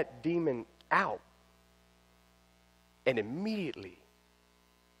cast that demon out. And immediately,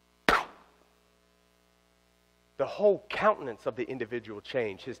 the whole countenance of the individual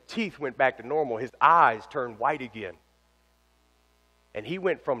changed. His teeth went back to normal. His eyes turned white again. And he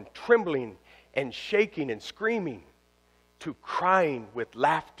went from trembling and shaking and screaming to crying with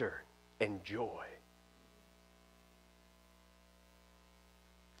laughter and joy.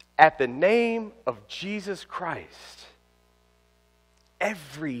 At the name of Jesus Christ,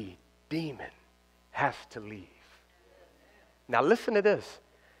 every demon has to leave. Now listen to this,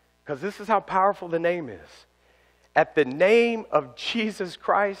 because this is how powerful the name is. At the name of Jesus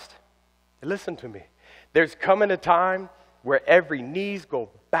Christ, listen to me, there's coming a time where every knee's going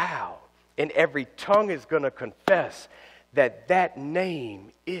to bow and every tongue is going to confess that that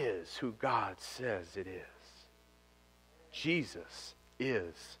name is who God says it is. Jesus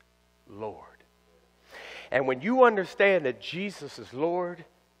is Lord. And when you understand that Jesus is Lord,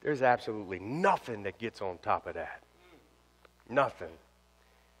 there's absolutely nothing that gets on top of that. Nothing.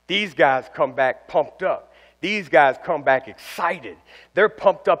 These guys come back pumped up. These guys come back excited. They're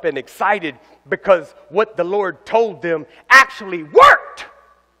pumped up and excited because what the Lord told them actually worked.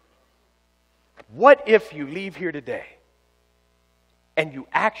 What if you leave here today and you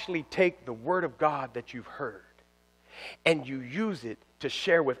actually take the word of God that you've heard and you use it to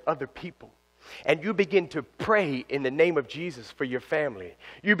share with other people. And you begin to pray in the name of Jesus for your family.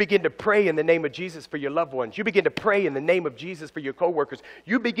 You begin to pray in the name of Jesus for your loved ones. You begin to pray in the name of Jesus for your coworkers.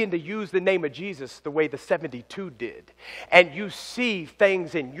 You begin to use the name of Jesus the way the 72 did. And you see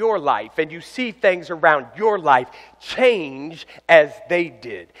things in your life and you see things around your life change as they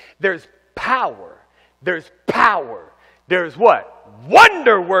did. There's power. There's power. There's what?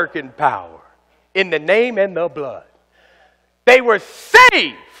 Wonder-working power in the name and the blood. They were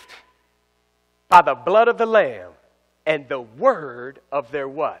saved by the blood of the Lamb and the word of their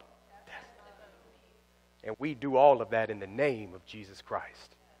what? And we do all of that in the name of Jesus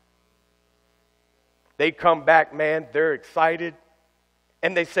Christ. They come back, man, they're excited.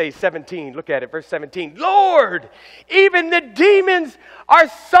 And they say, 17, look at it, verse 17. Lord, even the demons are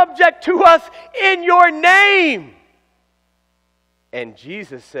subject to us in your name. And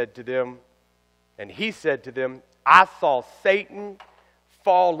Jesus said to them, and he said to them, I saw Satan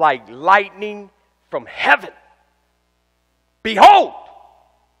fall like lightning from heaven. Behold,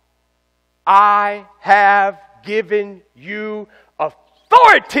 I have given you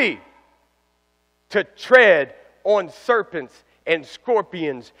authority to tread on serpents and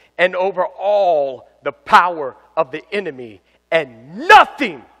scorpions and over all the power of the enemy, and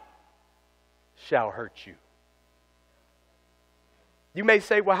nothing shall hurt you. You may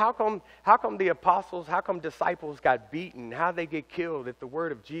say, well, how come the apostles, how come disciples got beaten? How they get killed if the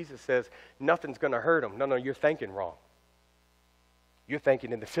word of Jesus says nothing's going to hurt them? No, you're thinking wrong. You're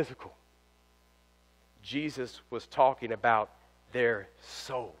thinking in the physical. Jesus was talking about their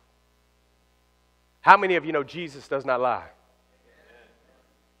soul. How many of you know Jesus does not lie?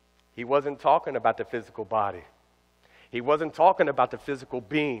 He wasn't talking about the physical body. He wasn't talking about the physical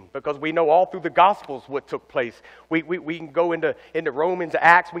being, because we know all through the Gospels what took place. We can go into Romans,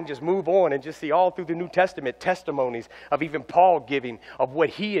 Acts, we can just move on and just see all through the New Testament testimonies of even Paul giving of what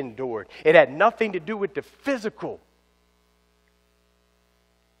he endured. It had nothing to do with the physical.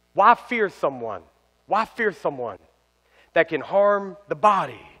 Why fear someone? Why fear someone that can harm the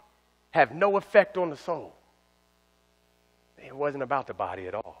body, have no effect on the soul? It wasn't about the body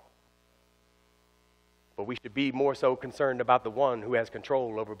at all. But we should be more so concerned about the one who has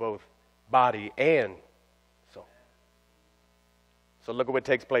control over both body and soul. So look at what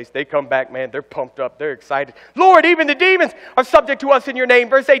takes place. They come back, man, they're pumped up, they're excited. Lord, even the demons are subject to us in your name.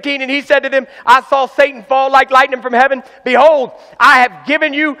 Verse 18, and he said to them, I saw Satan fall like lightning from heaven. Behold, I have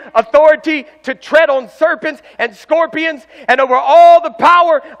given you authority to tread on serpents and scorpions and over all the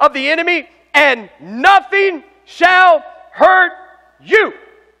power of the enemy, and nothing shall hurt you.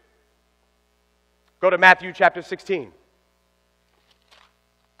 Go to Matthew chapter 16.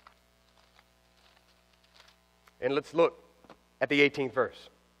 And let's look at the 18th verse.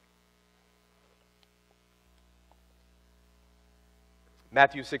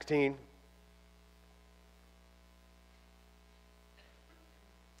 Matthew 16.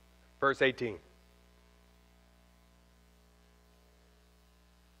 Verse 18.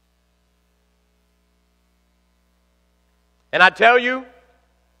 And I tell you,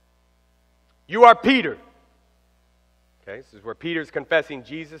 you are Peter. Okay, this is where Peter's confessing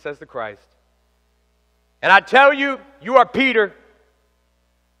Jesus as the Christ. And I tell you, you are Peter,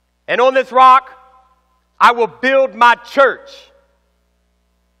 and on this rock I will build my church.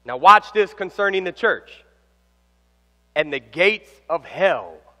 Now watch this concerning the church. And the gates of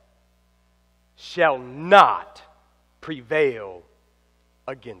hell shall not prevail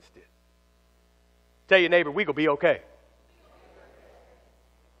against it. Tell your neighbor, we gonna be okay.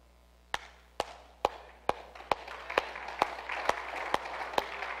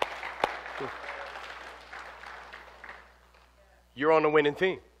 You're on the winning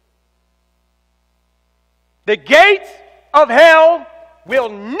team. The gates of hell will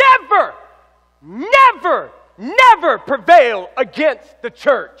never, never, never prevail against the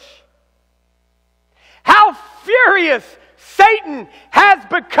church. How furious Satan has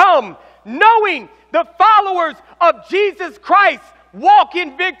become, knowing the followers of Jesus Christ walk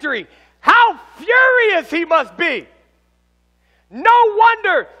in victory. How furious he must be. No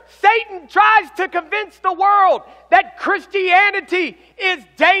wonder Satan tries to convince the world that Christianity is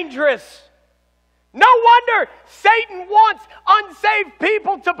dangerous. No wonder Satan wants unsaved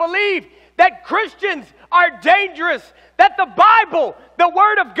people to believe that Christians are dangerous, that the Bible, the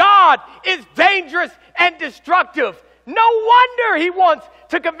Word of God, is dangerous and destructive. No wonder he wants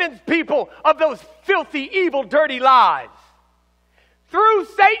to convince people of those filthy, evil, dirty lies. Through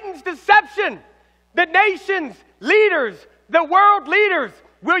Satan's deception, the nation's leaders, the world leaders,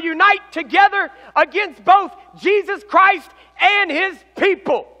 will unite together against both Jesus Christ and his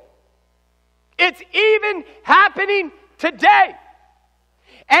people. It's even happening today.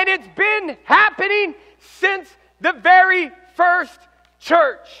 And it's been happening since the very first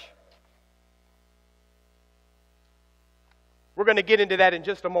church. We're going to get into that in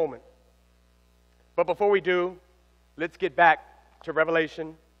just a moment. But before we do, let's get back to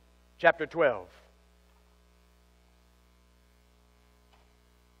Revelation chapter 12.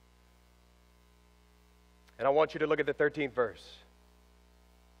 And I want you to look at the 13th verse.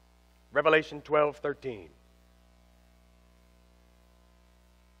 Revelation 12:13.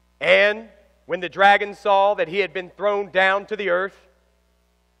 And when the dragon saw that he had been thrown down to the earth,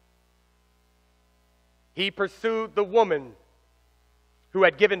 he pursued the woman who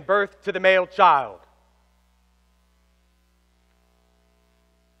had given birth to the male child.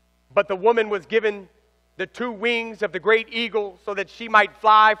 But the woman was given the 2 wings of the great eagle so that she might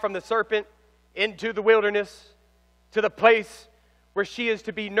fly from the serpent into the wilderness to the place where she is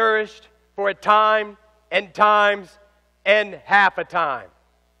to be nourished for a time and times and half a time.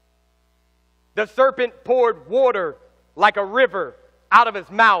 The serpent poured water like a river out of his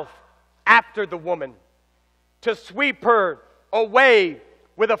mouth after the woman to sweep her away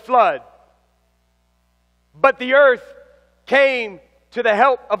with a flood. But the earth came to the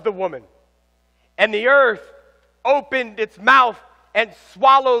help of the woman, and the earth opened its mouth and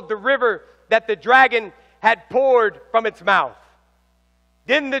swallowed the river that the dragon had poured from its mouth.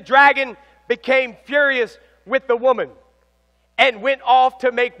 Then the dragon became furious with the woman and went off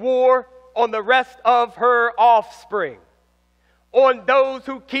to make war on the rest of her offspring, on those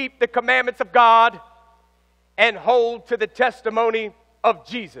who keep the commandments of God and hold to the testimony of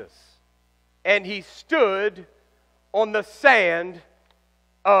Jesus. And he stood on the sand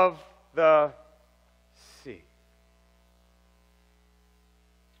of the sea.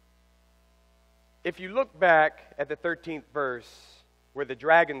 If you look back at the 13th verse, where the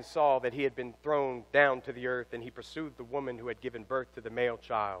dragon saw that he had been thrown down to the earth and he pursued the woman who had given birth to the male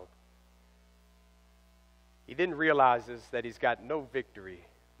child, he then realizes that he's got no victory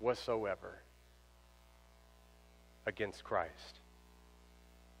whatsoever against Christ.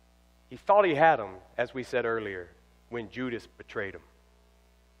 He thought he had him, as we said earlier, when Judas betrayed him.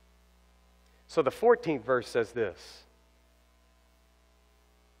 So the 14th verse says this.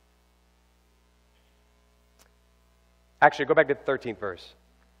 Actually, go back to the 13th verse.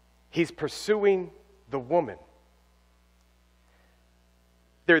 He's pursuing the woman.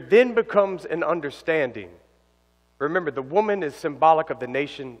 There then becomes an understanding. Remember, the woman is symbolic of the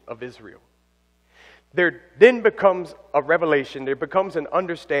nation of Israel. There then becomes a revelation, there becomes an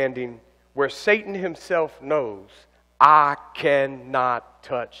understanding where Satan himself knows, I cannot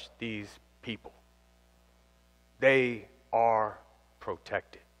touch these people. They are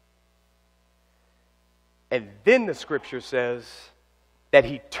protected. And then the scripture says that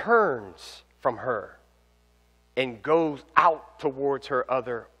he turns from her and goes out towards her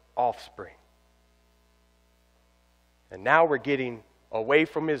other offspring. And now we're getting away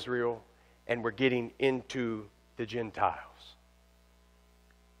from Israel and we're getting into the Gentiles.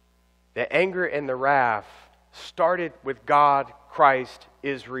 The anger and the wrath started with God, Christ,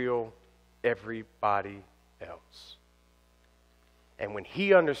 Israel, everybody else. And when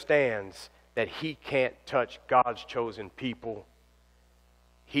he understands that he can't touch God's chosen people,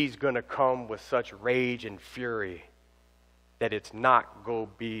 he's going to come with such rage and fury that it's not going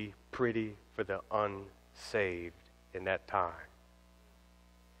to be pretty for the unsaved in that time.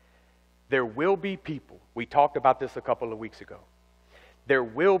 There will be people, we talked about this a couple of weeks ago, there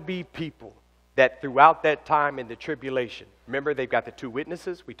will be people that throughout that time in the tribulation, remember they've got the 2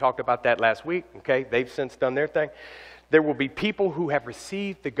 witnesses, we talked about that last week, okay, they've since done their thing. There will be people who have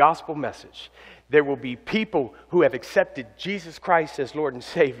received the gospel message. There will be people who have accepted Jesus Christ as Lord and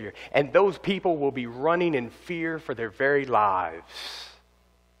Savior, and those people will be running in fear for their very lives.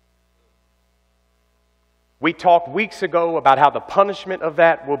 We talked weeks ago about how the punishment of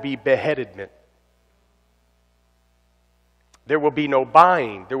that will be beheadedment. There will be no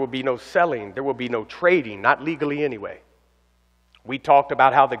buying, there will be no selling, there will be no trading, not legally anyway. We talked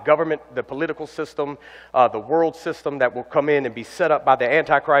about how the government, the political system, the world system that will come in and be set up by the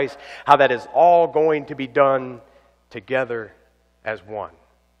Antichrist, how that is all going to be done together as one.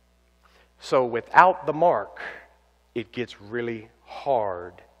 So without the mark, it gets really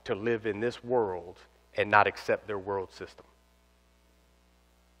hard to live in this world and not accept their world system.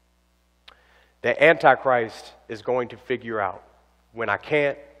 The Antichrist is going to figure out, when I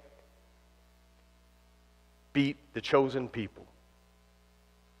can't beat the chosen people,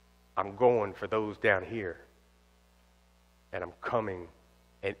 I'm going for those down here. And I'm coming,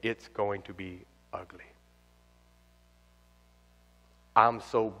 and it's going to be ugly. I'm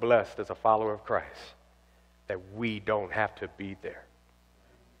so blessed as a follower of Christ that we don't have to be there.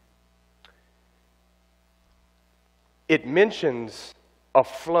 it mentions a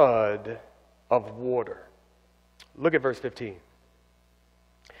flood of water. Look at verse 15.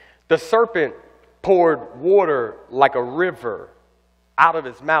 The serpent poured water like a river out of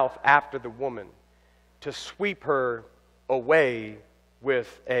his mouth after the woman to sweep her away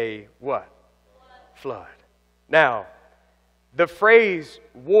with a what? Flood. Now, the phrase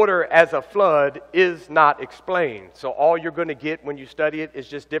water as a flood is not explained. So all you're going to get when you study it is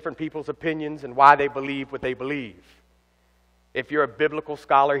just different people's opinions and why they believe what they believe. If you're a biblical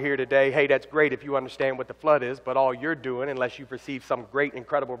scholar here today, hey, that's great if you understand what the flood is, but all you're doing, unless you've received some great,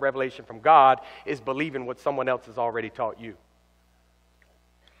 incredible revelation from God, is believing what someone else has already taught you.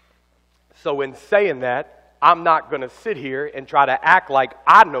 So in saying that, I'm not going to sit here and try to act like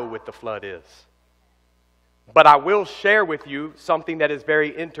I know what the flood is. But I will share with you something that is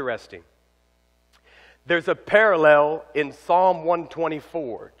very interesting. There's a parallel in Psalm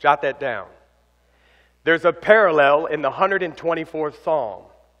 124. Jot that down. There's a parallel in the 124th Psalm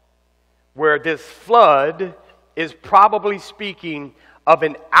where this flood is probably speaking of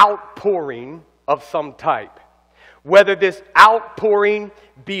an outpouring of some type. Whether this outpouring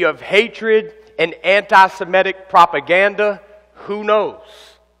be of hatred and anti-Semitic propaganda, who knows?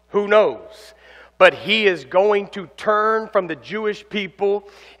 Who knows? But he is going to turn from the Jewish people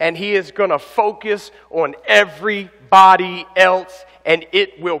and he is going to focus on everybody else, and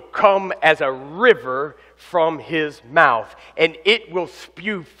it will come as a river from his mouth. And it will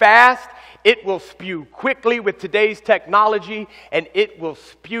spew fast, it will spew quickly with today's technology, and it will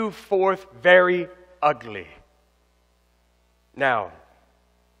spew forth very ugly. Now,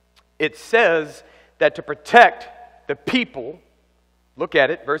 it says that to protect the people, look at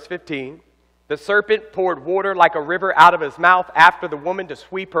it, verse 15, the serpent poured water like a river out of his mouth after the woman to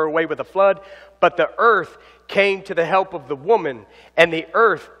sweep her away with a flood. But the earth came to the help of the woman, and the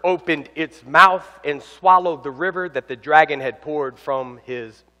earth opened its mouth and swallowed the river that the dragon had poured from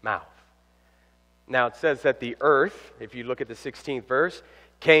his mouth. Now it says that the earth, if you look at the 16th verse,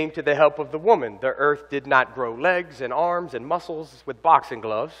 came to the help of the woman. The earth did not grow legs and arms and muscles with boxing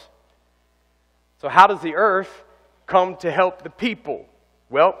gloves. So how does the earth come to help the people?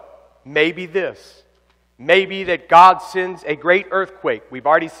 Well, maybe this. Maybe that God sends a great earthquake. We've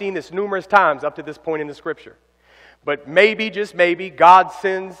already seen this numerous times up to this point in the scripture. But maybe, just maybe, God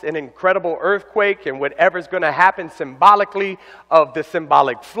sends an incredible earthquake, and whatever's going to happen symbolically of the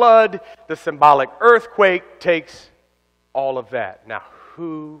symbolic flood, the symbolic earthquake takes all of that. Now,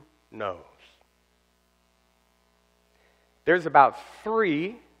 who knows? There's about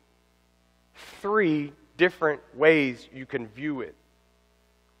three different ways you can view it.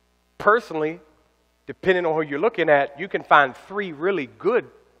 Personally, depending on who you're looking at, you can find three really good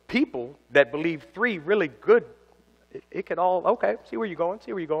people that believe three really good. It could all, okay, see where you're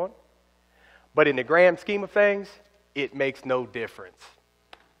going. But in the grand scheme of things, it makes no difference.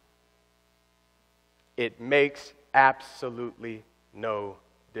 It makes absolutely no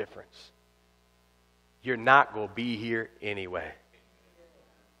difference. You're not going to be here anyway.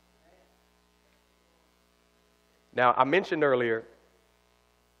 Now, I mentioned earlier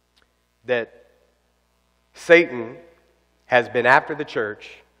that Satan has been after the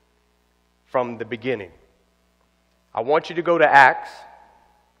church from the beginning. I want you to go to Acts.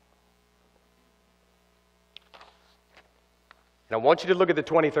 And I want you to look at the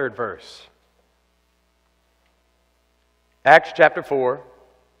 23rd verse. Acts chapter 4.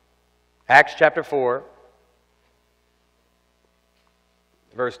 Acts chapter 4,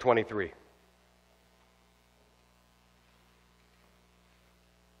 verse 23.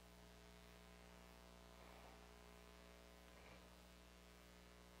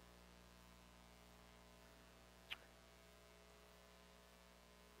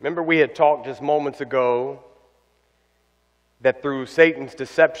 Remember, we had talked just moments ago that through Satan's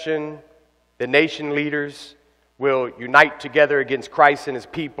deception, the nation leaders will unite together against Christ and his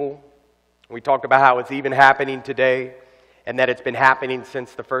people. We talked about how it's even happening today and that it's been happening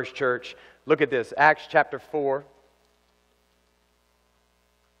since the first church. Look at this, Acts chapter 4,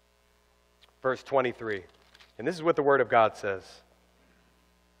 verse 23. And this is what the Word of God says.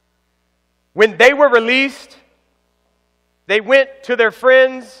 When they were released, they went to their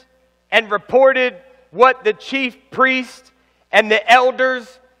friends and reported what the chief priest and the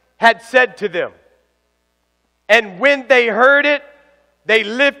elders had said to them. And when they heard it, they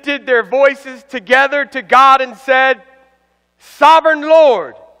lifted their voices together to God and said, Sovereign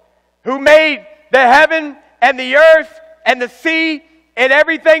Lord, who made the heaven and the earth and the sea and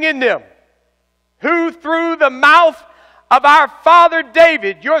everything in them, who through the mouth of our father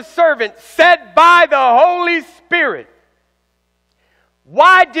David, your servant, said by the Holy Spirit,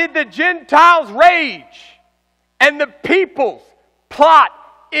 why did the Gentiles rage and the peoples plot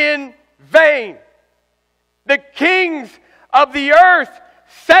in vain. The kings of the earth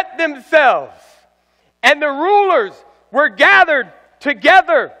set themselves, and the rulers were gathered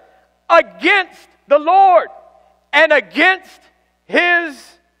together against the Lord and against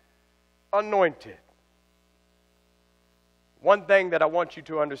his anointed. One thing that I want you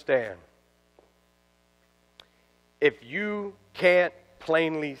to understand: if you can't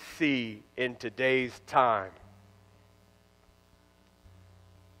plainly see in today's time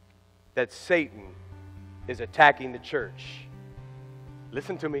that Satan is attacking the church,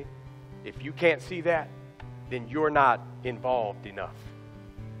 listen to me. If you can't see that, then you're not involved enough.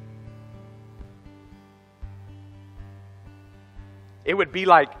 It would be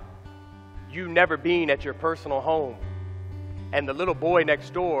like you never being at your personal home and the little boy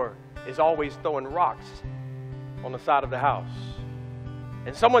next door is always throwing rocks on the side of the house.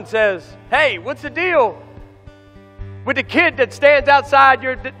 And someone says, "Hey, what's the deal with the kid that stands outside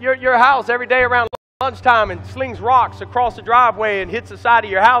your house every day around lunchtime and slings rocks across the driveway and hits the side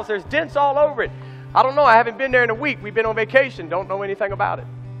of your house? There's dents all over it." "I don't know. I haven't been there in a week. We've been on vacation. Don't know anything about it."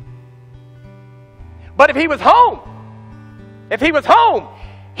 But if he was home,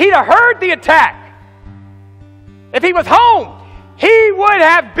 he'd have heard the attack. If he was home, he would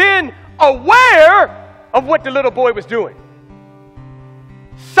have been aware of what the little boy was doing.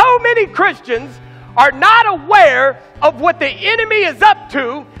 So many Christians are not aware of what the enemy is up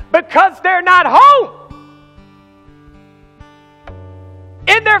to because they're not home.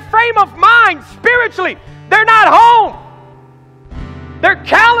 In their frame of mind, spiritually, they're not home. Their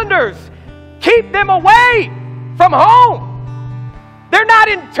calendars keep them away from home. They're not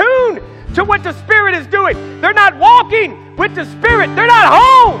in tune to what the Spirit is doing. They're not walking with the Spirit. They're not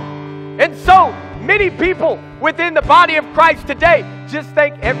home. And so many people within the body of Christ today just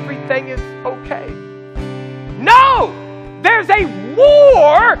think everything is okay. No! There's a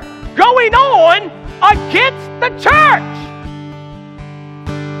war going on against the church.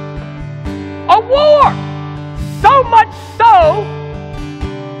 A war. So much so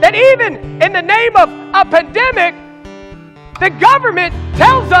that even in the name of a pandemic, the government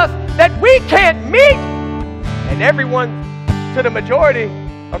tells us that we can't meet, and everyone, to the majority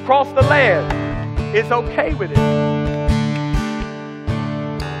across the land, is okay with it.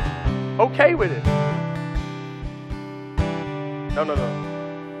 Okay with it. No.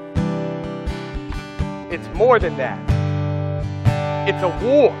 It's more than that. It's a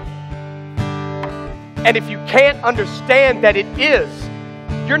war. And if you can't understand that it is,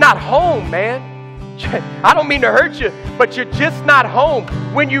 you're not home, man. I don't mean to hurt you, but you're just not home.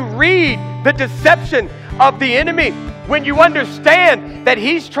 When you read the deception of the enemy, when you understand that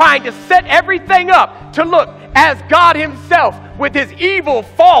he's trying to set everything up to look as God himself with his evil,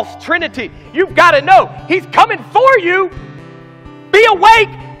 false trinity, you've got to know he's coming for you. Be awake,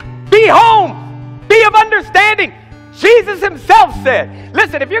 be home, be of understanding. Jesus himself said,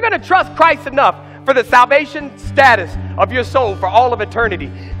 listen, if you're going to trust Christ enough for the salvation status of your soul for all of eternity,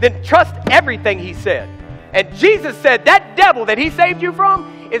 then trust everything he said. And Jesus said that devil that he saved you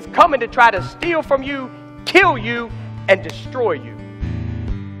from is coming to try to steal from you, kill you, and destroy you.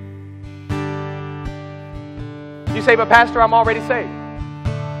 You say, but Pastor, I'm already saved.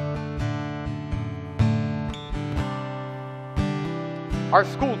 Our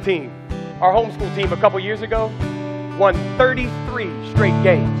school team, our homeschool team a couple years ago, won 33 straight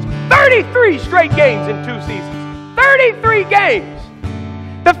games. 33 straight games in 2 seasons. 33 games.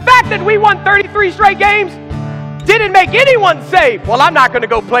 The fact that we won 33 straight games didn't make anyone say, well, I'm not going to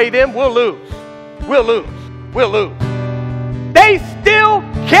go play them. We'll lose. We'll lose. We'll lose. They still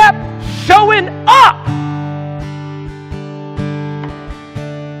kept showing up.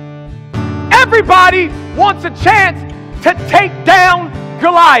 Everybody wants a chance to take down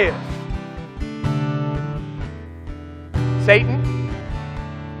Goliath. Satan,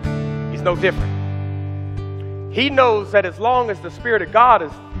 he's no different. He knows that as long as the Spirit of God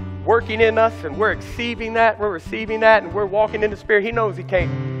is working in us and we're receiving that, and we're walking in the Spirit, he knows he can't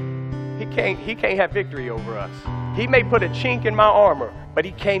have victory over us. He may put a chink in my armor, but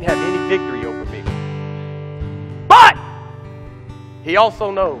he can't have any victory over me. But he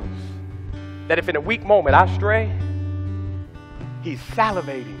also knows that if in a weak moment I stray, he's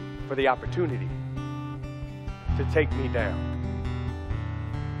salivating for the opportunity to take me down.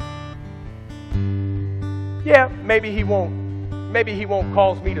 Yeah, maybe he won't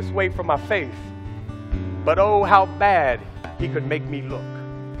cause me to sway from my faith, but oh, how bad he could make me look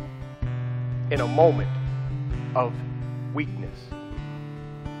in a moment of weakness.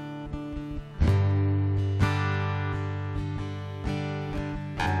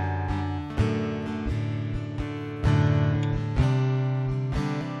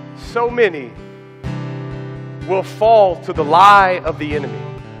 so many will fall to the lie of the enemy.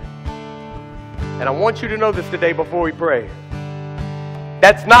 And I want you to know this today before we pray.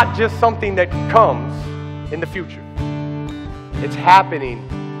 That's not just something that comes in the future. It's happening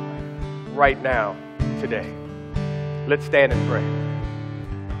right now, today. Let's stand and pray.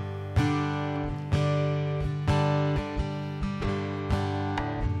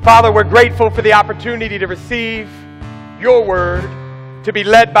 Father, we're grateful for the opportunity to receive your word, to be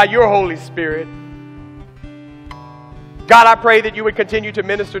led by your Holy Spirit. God, I pray that you would continue to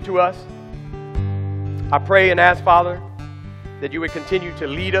minister to us. I pray and ask, Father, that you would continue to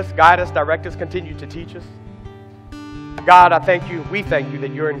lead us, guide us, direct us, continue to teach us. God, I thank you, we thank you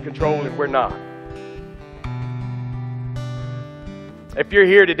that you're in control and we're not. If you're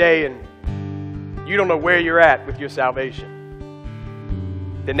here today and you don't know where you're at with your salvation,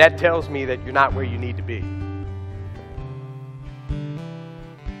 then that tells me that you're not where you need to be.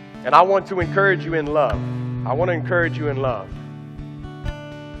 And I want to encourage you in love. I want to encourage you in love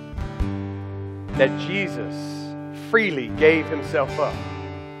that Jesus freely gave himself up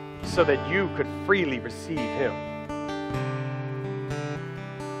so that you could freely receive him.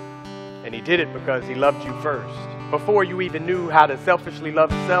 And he did it because he loved you first. Before you even knew how to selfishly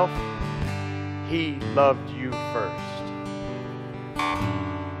love self, he loved you first.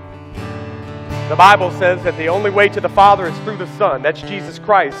 The Bible says that the only way to the Father is through the Son. That's Jesus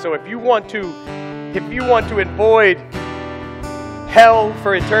Christ. So if you want to avoid hell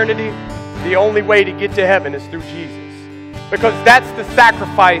for eternity, the only way to get to heaven is through Jesus. Because that's the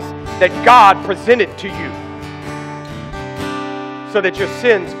sacrifice that God presented to you, so that your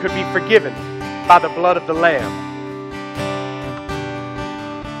sins could be forgiven by the blood of the Lamb.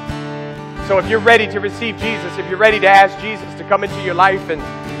 So if you're ready to receive Jesus, if you're ready to ask Jesus to come into your life and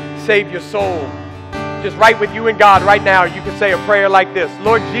save your soul, just right with you and God right now, you can say a prayer like this.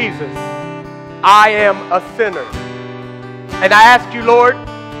 Lord Jesus, I am a sinner. And I ask you, Lord,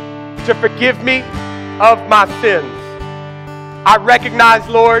 to forgive me of my sins. I recognize,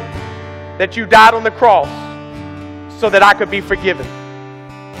 Lord, that you died on the cross so that I could be forgiven.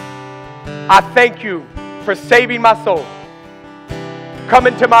 I thank you for saving my soul. Come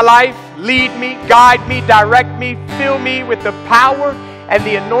into my life, lead me, guide me, direct me, fill me with the power and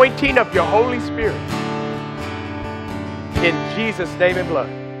the anointing of your Holy Spirit. In Jesus' name and blood.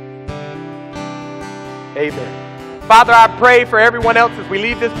 Amen. Father, I pray for everyone else as we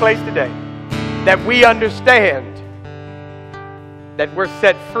leave this place today, that we understand that we're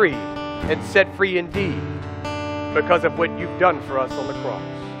set free, and set free indeed, because of what you've done for us on the cross.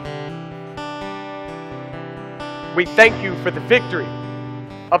 We thank you for the victory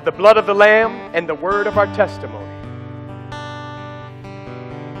of the blood of the Lamb and the word of our testimony.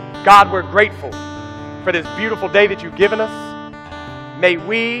 God, we're grateful for this beautiful day that you've given us. May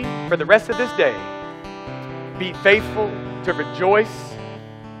we, for the rest of this day, be faithful to rejoice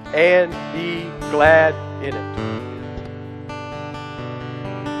and be glad in it.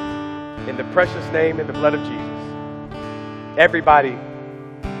 In the precious name and the blood of Jesus. Everybody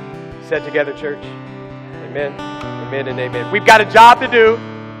said together, church, amen, amen, and amen. We've got a job to do.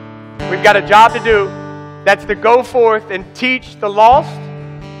 We've got a job to do. That's to go forth and teach the lost,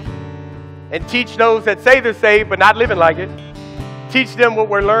 and teach those that say they're saved but not living like it. Teach them what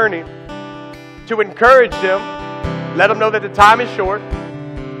we're learning, to encourage them, let them know that the time is short,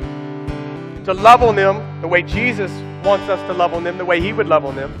 to love on them the way Jesus wants us to love on them, the way he would love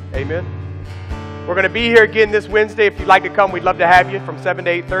on them. Amen. We're going to be here again this Wednesday. If you'd like to come, we'd love to have you from 7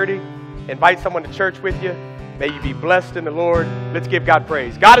 to 8:30. Invite someone to church with you. May you be blessed in the Lord. Let's give God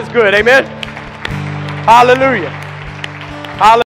praise. God is good. Amen. Hallelujah. Hallelujah.